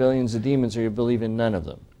billions and billions of demons or you believe in none of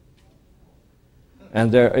them.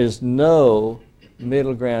 And there is no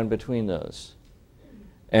middle ground between those.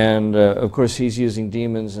 And of course he's using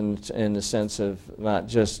demons in the sense of not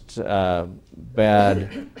just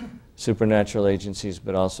bad supernatural agencies,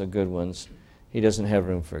 but also good ones. He doesn't have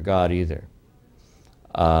room for God either.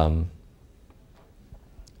 I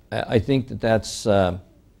think that's, and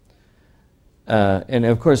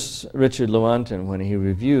of course Richard Lewontin, when he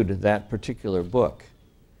reviewed that particular book,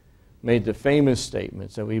 made the famous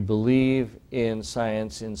statements that we believe in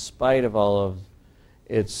science in spite of all of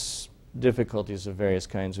its difficulties of various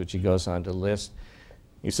kinds, which he goes on to list.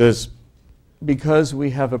 He says, because we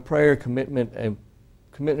have a prior commitment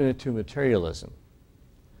to materialism.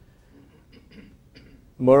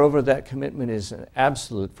 Moreover, that commitment is an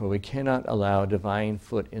absolute, for we cannot allow a divine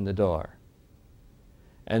foot in the door.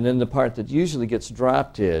 And then the part that usually gets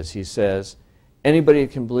dropped is, he says, anybody who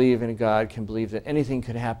can believe in a God can believe that anything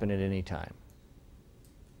could happen at any time.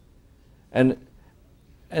 And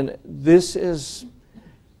this is,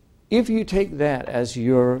 if you take that as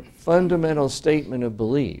your fundamental statement of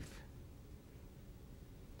belief,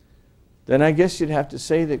 then I guess you'd have to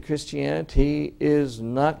say that Christianity is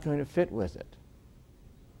not going to fit with it.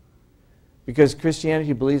 Because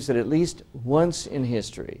Christianity believes that at least once in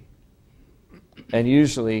history, and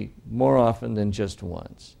usually more often than just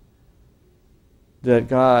once, that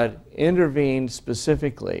God intervened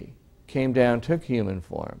specifically, came down, took human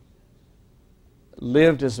form,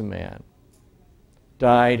 lived as a man,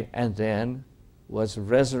 died, and then was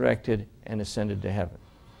resurrected and ascended to heaven.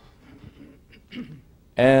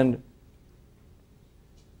 And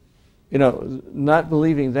you know, not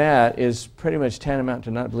believing that is pretty much tantamount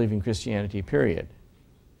to not believing Christianity, period.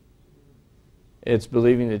 It's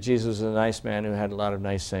believing that Jesus was a nice man who had a lot of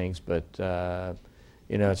nice things, but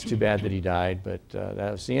you know, it's too bad that he died, but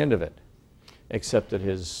that was the end of it. Except that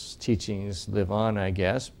his teachings live on, I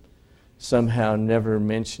guess, somehow never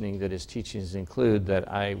mentioning that his teachings include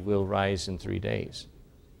that I will rise in 3 days.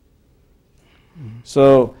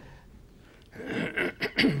 So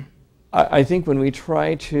I think when we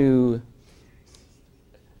try to,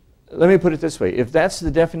 let me put it this way, if that's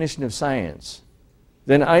the definition of science,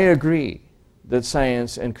 then I agree that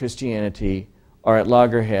science and Christianity are at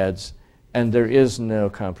loggerheads and there is no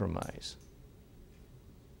compromise.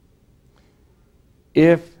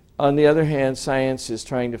 If, on the other hand, science is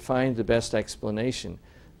trying to find the best explanation,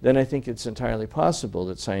 then I think it's entirely possible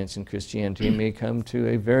that science and Christianity may come to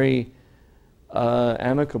a very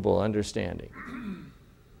amicable understanding.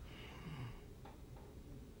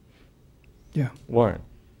 Yeah. Warren.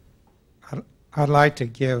 I'd like to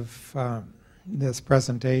give this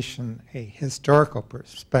presentation a historical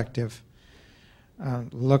perspective,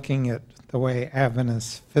 looking at the way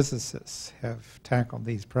Adventist physicists have tackled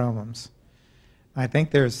these problems. I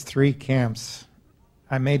think there's 3 camps.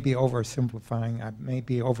 I may be oversimplifying. I may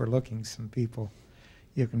be overlooking some people.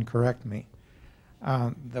 You can correct me.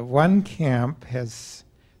 The one camp has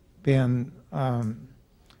been,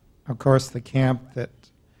 of course, the camp that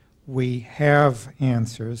we have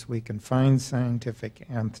answers. We can find scientific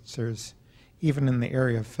answers, even in the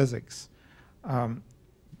area of physics.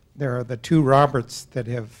 There are the 2 Roberts that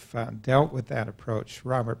have dealt with that approach,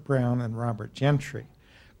 Robert Brown and Robert Gentry,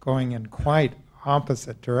 going in quite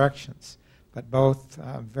opposite directions, but both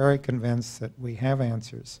very convinced that we have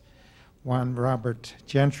answers. One, Robert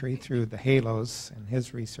Gentry, through the halos in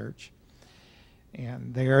his research,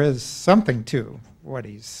 and there is something to what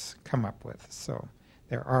he's come up with. So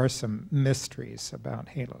there are some mysteries about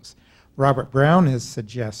halos. Robert Brown has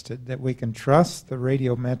suggested that we can trust the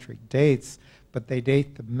radiometric dates, but they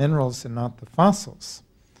date the minerals and not the fossils.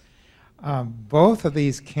 Both of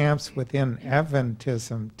these camps within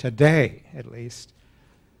Adventism today, at least,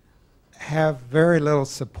 have very little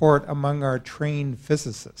support among our trained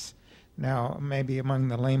physicists. Now, maybe among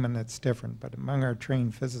the laymen it's different, but among our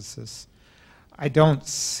trained physicists, I don't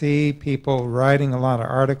see people writing a lot of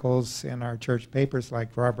articles in our church papers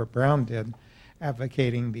like Robert Brown did,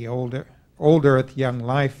 advocating the old earth, young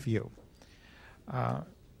life view.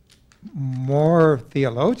 More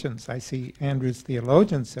theologians, I see Andrew's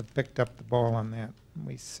theologians have picked up the ball on that.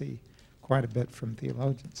 We see quite a bit from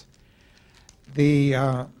theologians.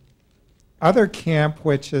 The other camp,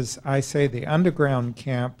 which is, I say, the underground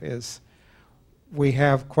camp, is we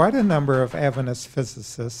have quite a number of Adventist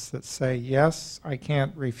physicists that say, yes, I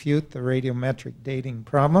can't refute the radiometric dating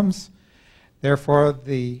problems. Therefore,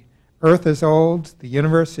 the earth is old, the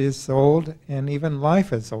universe is old, and even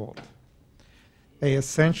life is old. They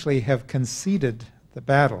essentially have conceded the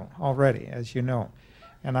battle already, as you know.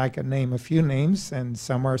 And I could name a few names, and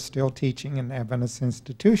some are still teaching in Adventist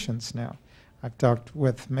institutions now. I've talked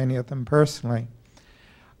with many of them personally.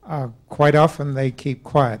 Quite often they keep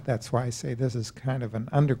quiet. That's why I say this is kind of an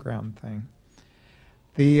underground thing.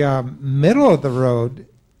 The middle of the road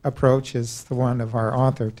approach is the one of our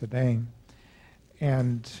author today.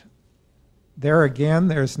 And there again,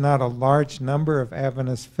 there's not a large number of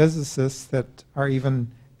Adventist physicists that are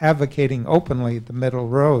even advocating openly the middle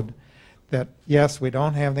road. That, yes, we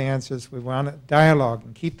don't have the answers, we want a dialogue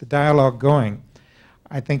and keep the dialogue going.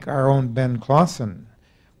 I think our own Ben Clausen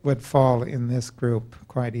would fall in this group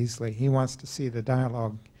quite easily. He wants to see the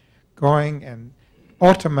dialogue going, and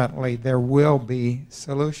ultimately there will be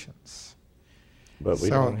solutions. But we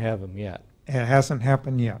don't have them yet. It hasn't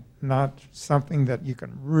happened yet. Not something that you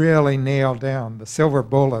can really nail down, the silver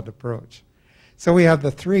bullet approach. So we have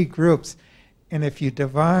the three groups. And if you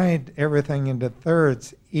divide everything into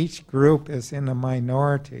thirds, each group is in a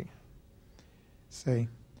minority. See,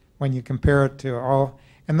 when you compare it to all.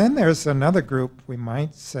 And then there's another group, we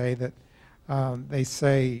might say, that they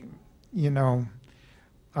say, you know,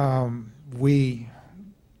 we'll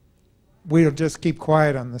just keep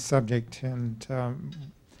quiet on the subject and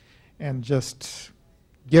just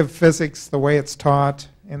give physics the way it's taught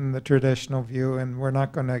in the traditional view, and we're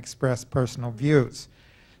not going to express personal views.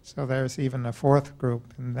 So there's even a fourth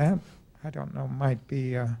group, and that, I don't know, might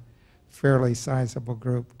be a fairly sizable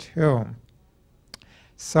group too.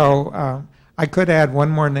 So I could add one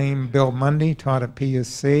more name. Bill Mundy taught at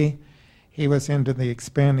PUC. He was into the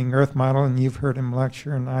expanding Earth model, and you've heard him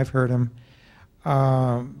lecture, and I've heard him.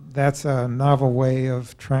 That's a novel way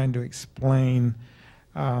of trying to explain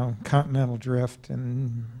continental drift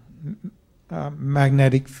and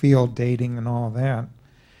magnetic field dating and all that.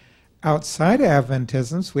 Outside of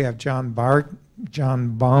Adventisms, we have John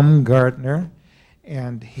Baumgartner,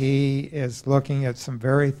 and he is looking at some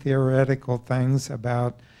very theoretical things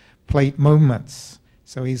about plate movements.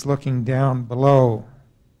 So he's looking down below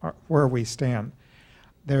where we stand.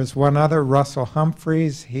 There's one other, Russell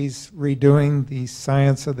Humphreys. He's redoing the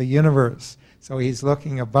science of the universe. So he's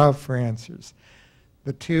looking above for answers.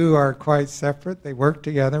 The two are quite separate. They work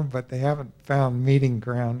together, but they haven't found meeting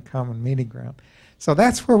ground, common meeting ground. So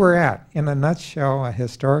that's where we're at. In a nutshell, a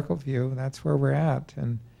historical view, that's where we're at.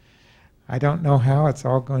 And I don't know how it's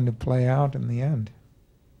all going to play out in the end.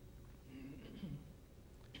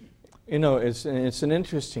 You know, it's an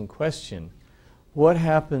interesting question. What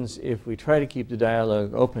happens if we try to keep the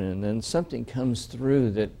dialogue open and then something comes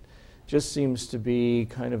through that just seems to be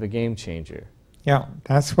kind of a game changer? Yeah,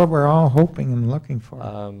 that's what we're all hoping and looking for.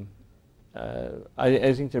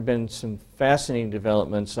 I think there have been some fascinating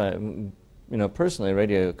developments. You know, personally,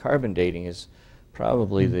 radiocarbon dating is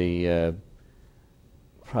probably the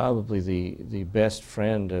best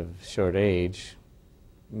friend of short age,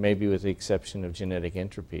 maybe with the exception of genetic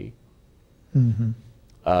entropy. Mm-hmm.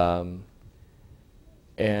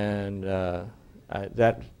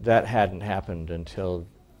 That hadn't happened until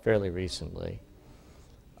fairly recently.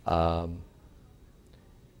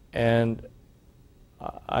 And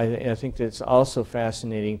I think that it's also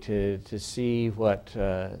fascinating to see what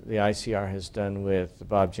the ICR has done with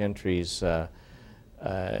Bob Gentry's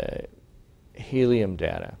helium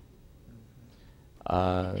data.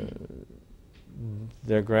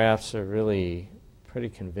 Their graphs are really pretty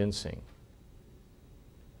convincing.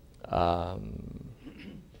 And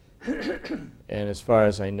as far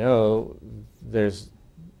as I know,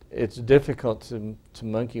 it's difficult to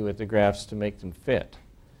monkey with the graphs to make them fit.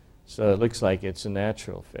 So it looks like it's a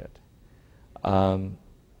natural fit. And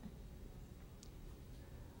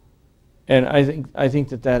I think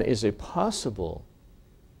that is a possible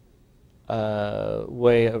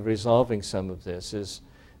way of resolving some of this, is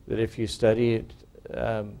that if you study it,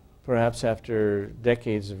 perhaps after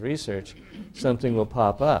decades of research, something will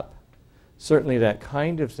pop up. Certainly that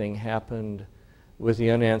kind of thing happened with the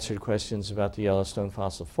unanswered questions about the Yellowstone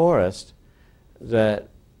fossil forest that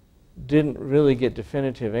didn't really get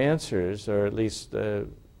definitive answers, or at least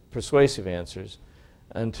persuasive answers,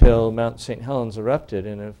 until Mount St. Helens erupted.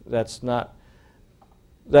 And if that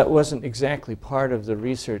wasn't exactly part of the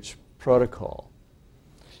research protocol.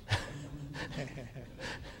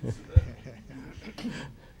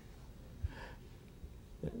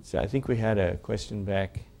 So I think we had a question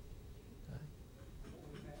back.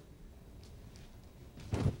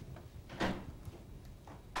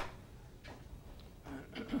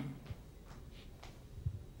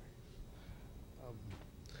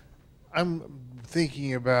 I'm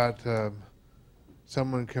thinking about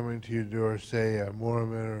someone coming to your door, say a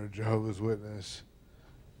Mormon or a Jehovah's Witness.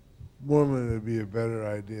 Mormon would be a better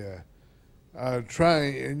idea.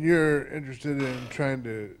 and you're interested in trying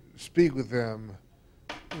to speak with them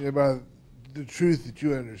about the truth that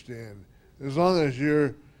you understand. As long as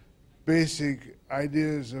your basic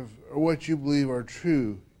ideas of or what you believe are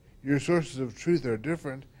true, your sources of truth are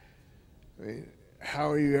different, I mean, how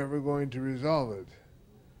are you ever going to resolve it?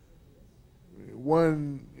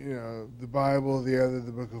 One, the Bible, the other,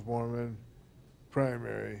 the Book of Mormon,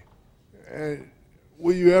 primary. And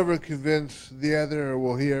will you ever convince the other, or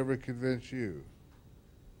will he ever convince you?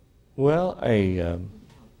 Well,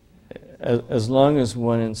 as long as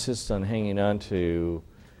one insists on hanging on to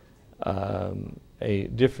a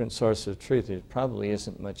different source of truth, there probably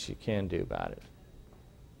isn't much you can do about it.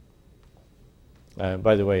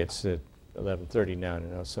 By the way, it's at 11:30 now,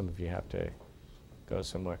 and I know some of you have to go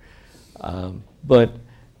somewhere. But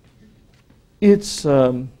it's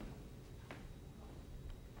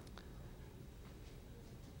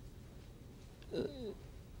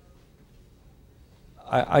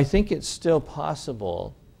I think it's still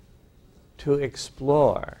possible to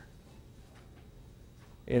explore,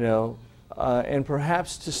 and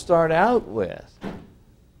perhaps to start out with,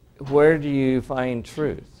 where do you find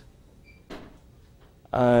truth?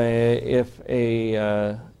 If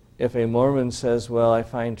a Mormon says, well, I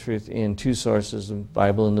find truth in two sources, the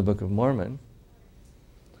Bible and the Book of Mormon,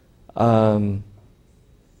 then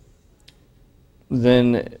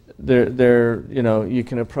you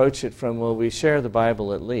can approach it from, well, we share the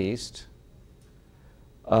Bible at least,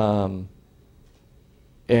 and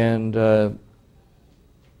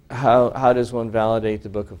how does one validate the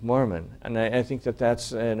Book of Mormon? And I think that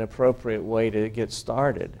that's an appropriate way to get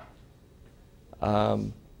started.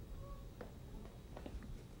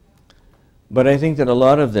 But I think that a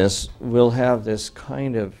lot of this will have this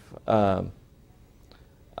kind of,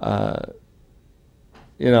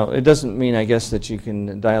 it doesn't mean, I guess, that you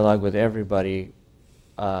can dialogue with everybody,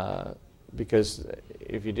 because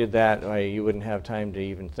if you did that, you wouldn't have time to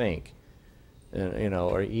even think,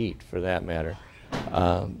 or eat, for that matter.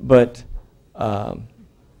 But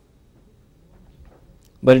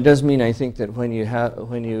it does mean, I think, that when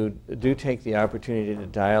you do take the opportunity to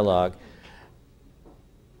dialogue,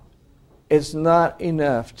 it's not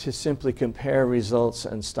enough to simply compare results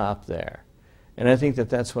and stop there. And I think that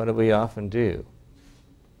that's what we often do.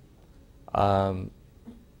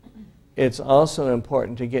 It's also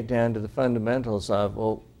important to get down to the fundamentals of,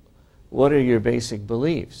 well, what are your basic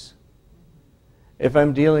beliefs? If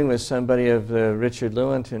I'm dealing with somebody of the Richard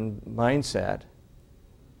Lewontin mindset,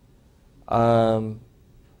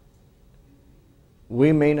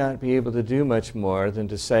 we may not be able to do much more than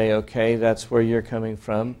to say, okay, that's where you're coming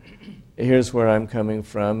from. Here's where I'm coming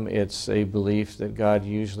from. It's a belief that God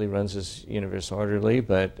usually runs his universe orderly,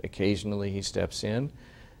 but occasionally he steps in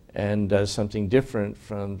and does something different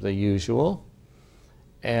from the usual.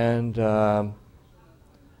 And for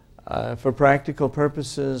practical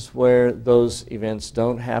purposes, where those events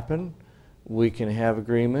don't happen, we can have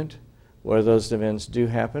agreement. Where those events do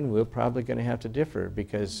happen, we're probably going to have to differ,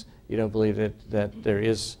 because you don't believe that there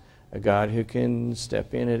is a God who can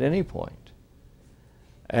step in at any point.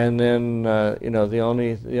 And then, the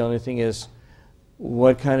only thing is,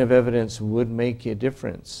 what kind of evidence would make a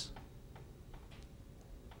difference?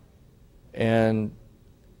 And,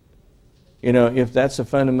 if that's a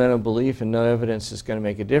fundamental belief and no evidence is going to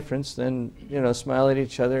make a difference, then, smile at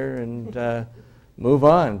each other and move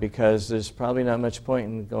on, because there's probably not much point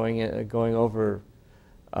in going over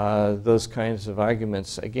those kinds of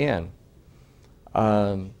arguments again.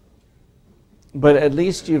 But at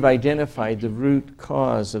least you've identified the root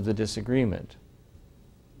cause of the disagreement.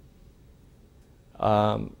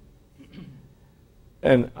 And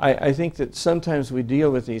I think that sometimes we deal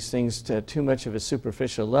with these things to too much of a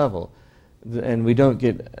superficial level, and we don't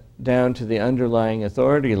get down to the underlying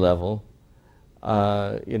authority level,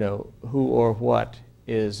 who or what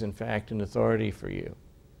is in fact an authority for you.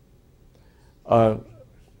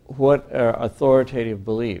 What are authoritative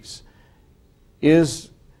beliefs? If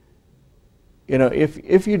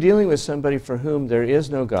you're dealing with somebody for whom there is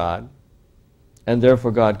no God, and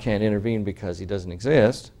therefore God can't intervene because he doesn't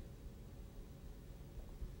exist,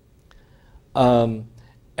 and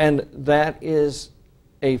that is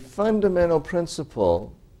a fundamental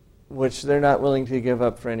principle which they're not willing to give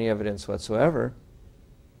up for any evidence whatsoever,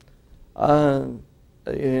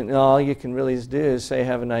 all you can really do is say,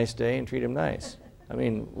 have a nice day, and treat him nice. I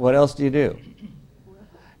mean, what else do you do?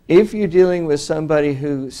 If you're dealing with somebody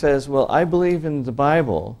who says, well, I believe in the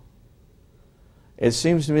Bible, it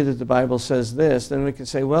seems to me that the Bible says this, then we can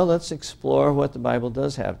say, well, let's explore what the Bible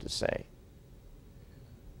does have to say.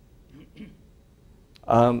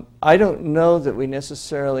 I don't know that we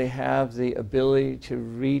necessarily have the ability to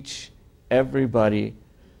reach everybody,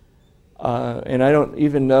 and I don't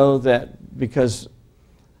even know that because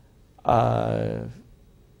our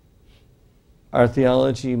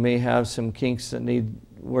theology may have some kinks that need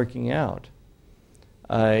working out.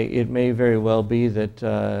 It may very well be that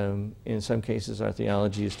in some cases our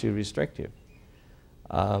theology is too restrictive.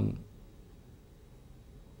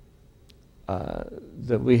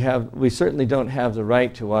 That we certainly don't have the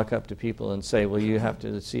right to walk up to people and say, well, you have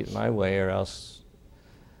to see it my way or else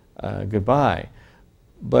goodbye.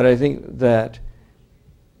 But I think that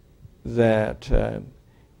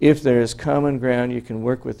if there is common ground, you can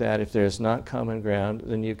work with that. If there is not common ground,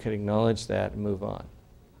 then you can acknowledge that and move on.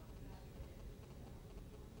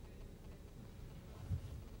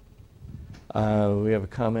 We have a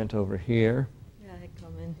comment over here. Yeah, a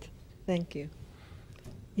comment. Thank you.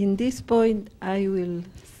 In this point, I will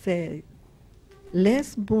say,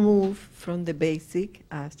 let's move from the basic,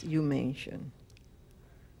 as you mentioned.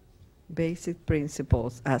 Basic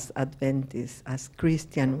principles as Adventists, as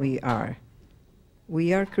Christian we are.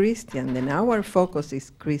 We are Christian, then our focus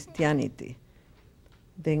is Christianity.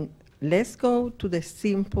 Then let's go to the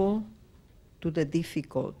simple, to the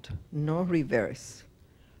difficult, no reverse.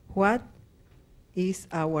 What is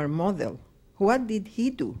our model? What did he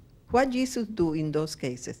do? What Jesus do in those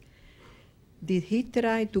cases? Did he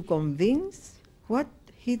try to convince? What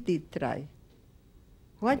he did try?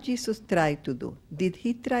 What Jesus tried to do? Did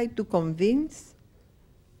he try to convince,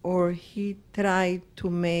 or he tried to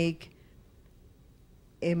make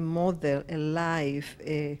a model, a life,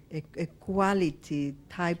 a quality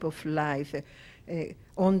type of life,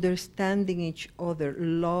 understanding each other,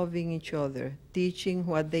 loving each other, teaching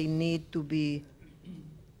what they need to be,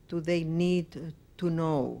 they need to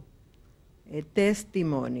know, a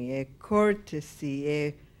testimony, a courtesy,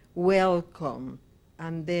 a welcome.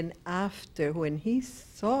 And then after, when he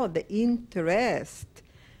saw the interest,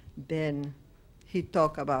 then he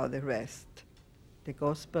talked about the rest, the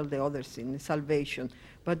gospel, the other sin, the salvation.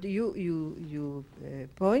 But you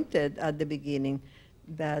pointed at the beginning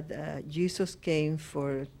that Jesus came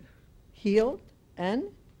for healed and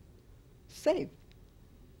saved.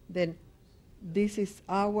 Then this is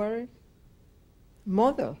our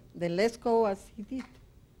model. Then let's go as he did.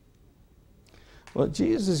 Well,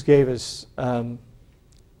 Jesus gave us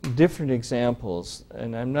different examples,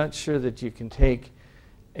 and I'm not sure that you can take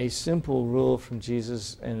a simple rule from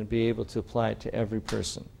Jesus and be able to apply it to every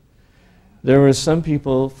person. There were some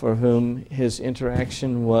people for whom his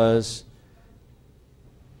interaction was,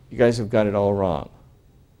 you guys have got it all wrong,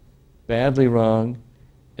 badly wrong,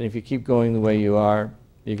 and if you keep going the way you are,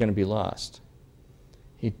 you're going to be lost.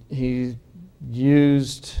 He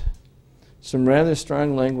used some rather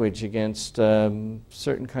strong language against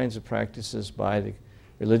certain kinds of practices by the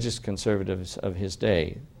religious conservatives of his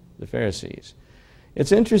day, the Pharisees.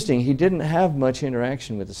 It's interesting, he didn't have much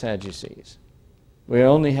interaction with the Sadducees. We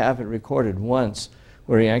only have it recorded once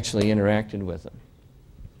where he actually interacted with them.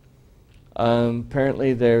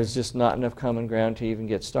 Apparently there's just not enough common ground to even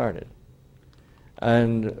get started.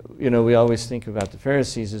 And, you know, we always think about the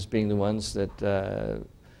Pharisees as being the ones that,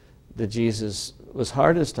 that Jesus was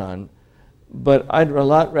hardest on, but I'd a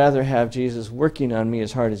lot rather have Jesus working on me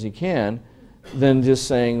as hard as he can than just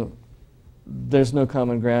saying, there's no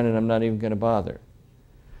common ground and I'm not even going to bother.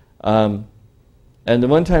 And the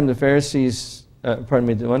one time the Pharisees, the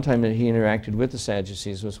one time that he interacted with the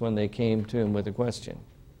Sadducees was when they came to him with a question,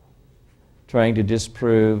 trying to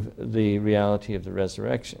disprove the reality of the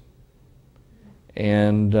resurrection.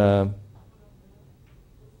 And,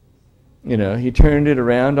 you know, he turned it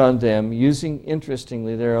around on them using,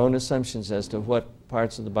 interestingly, their own assumptions as to what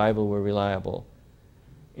parts of the Bible were reliable.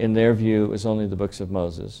 In their view, it was only the books of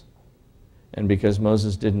Moses. And because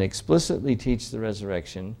Moses didn't explicitly teach the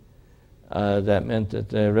resurrection, that meant that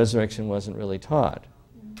the resurrection wasn't really taught.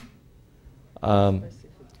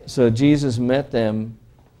 So Jesus met them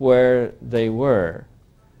where they were,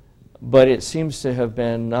 but it seems to have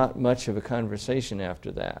been not much of a conversation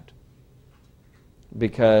after that,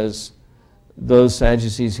 because those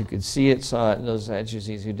Sadducees who could see it saw it, and those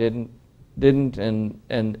Sadducees who didn't,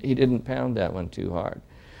 and he didn't pound that one too hard.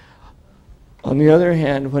 On the other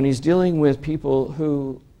hand, when he's dealing with people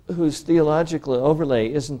whose theological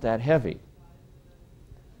overlay isn't that heavy,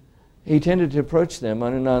 he tended to approach them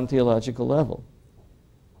on a non-theological level.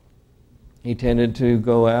 He tended to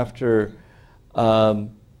go after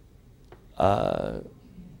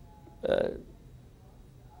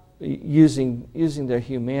using their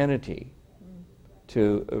humanity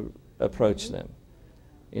to approach them.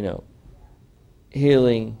 You know,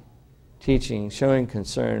 healing, teaching, showing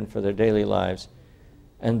concern for their daily lives,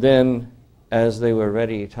 and then, as they were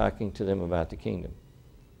ready, talking to them about the kingdom.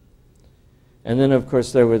 And then, of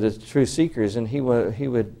course, there were the true seekers, and he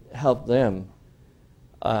would help them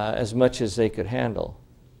as much as they could handle.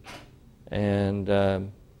 And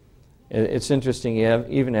it's interesting,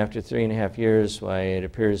 even after 3.5 years, why it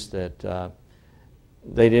appears that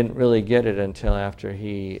they didn't really get it until after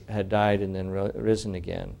he had died and then risen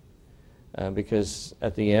again. Because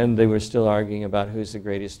at the end, they were still arguing about who's the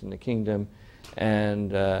greatest in the kingdom.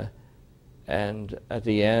 And at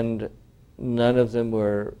the end, none of them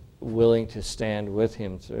were willing to stand with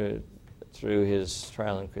him through his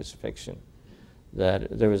trial and crucifixion.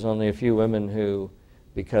 That there was only a few women who,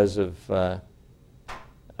 because of,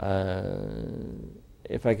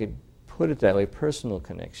 if I could put it that way, personal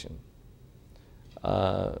connection,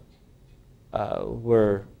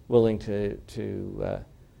 were willing to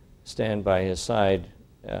stand by his side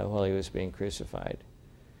while he was being crucified.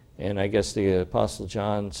 And I guess the Apostle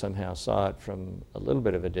John somehow saw it from a little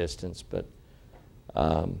bit of a distance, but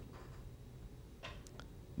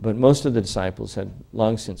most of the disciples had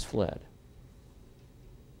long since fled.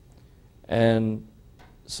 And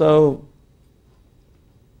so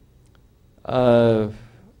I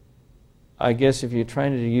guess if you're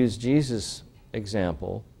trying to use Jesus'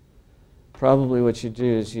 example, probably what you do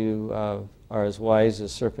is you are as wise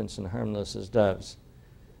as serpents and harmless as doves.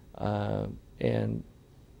 And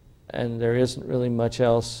there isn't really much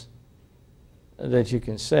else that you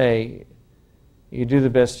can say. You do the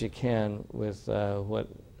best you can with what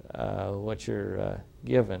you're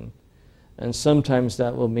given. And sometimes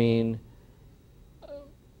that will mean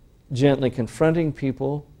gently confronting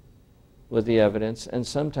people with the evidence, and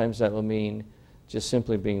sometimes that will mean just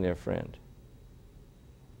simply being their friend.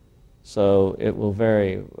 So it will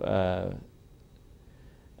vary.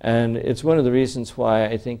 And it's one of the reasons why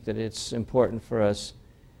I think that it's important for us,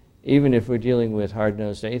 even if we're dealing with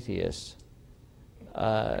hard-nosed atheists,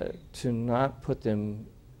 to not put them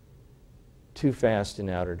too fast in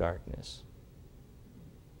outer darkness.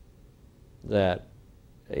 That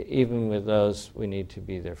even with those, we need to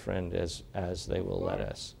be their friend as they will let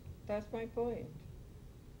us. That's my point.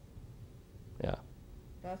 Yeah.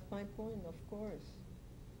 That's my point, of course.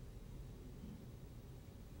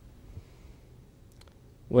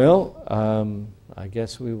 Well, I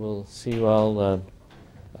guess we will see you all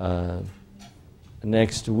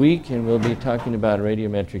next week, and we'll be talking about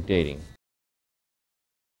radiometric dating.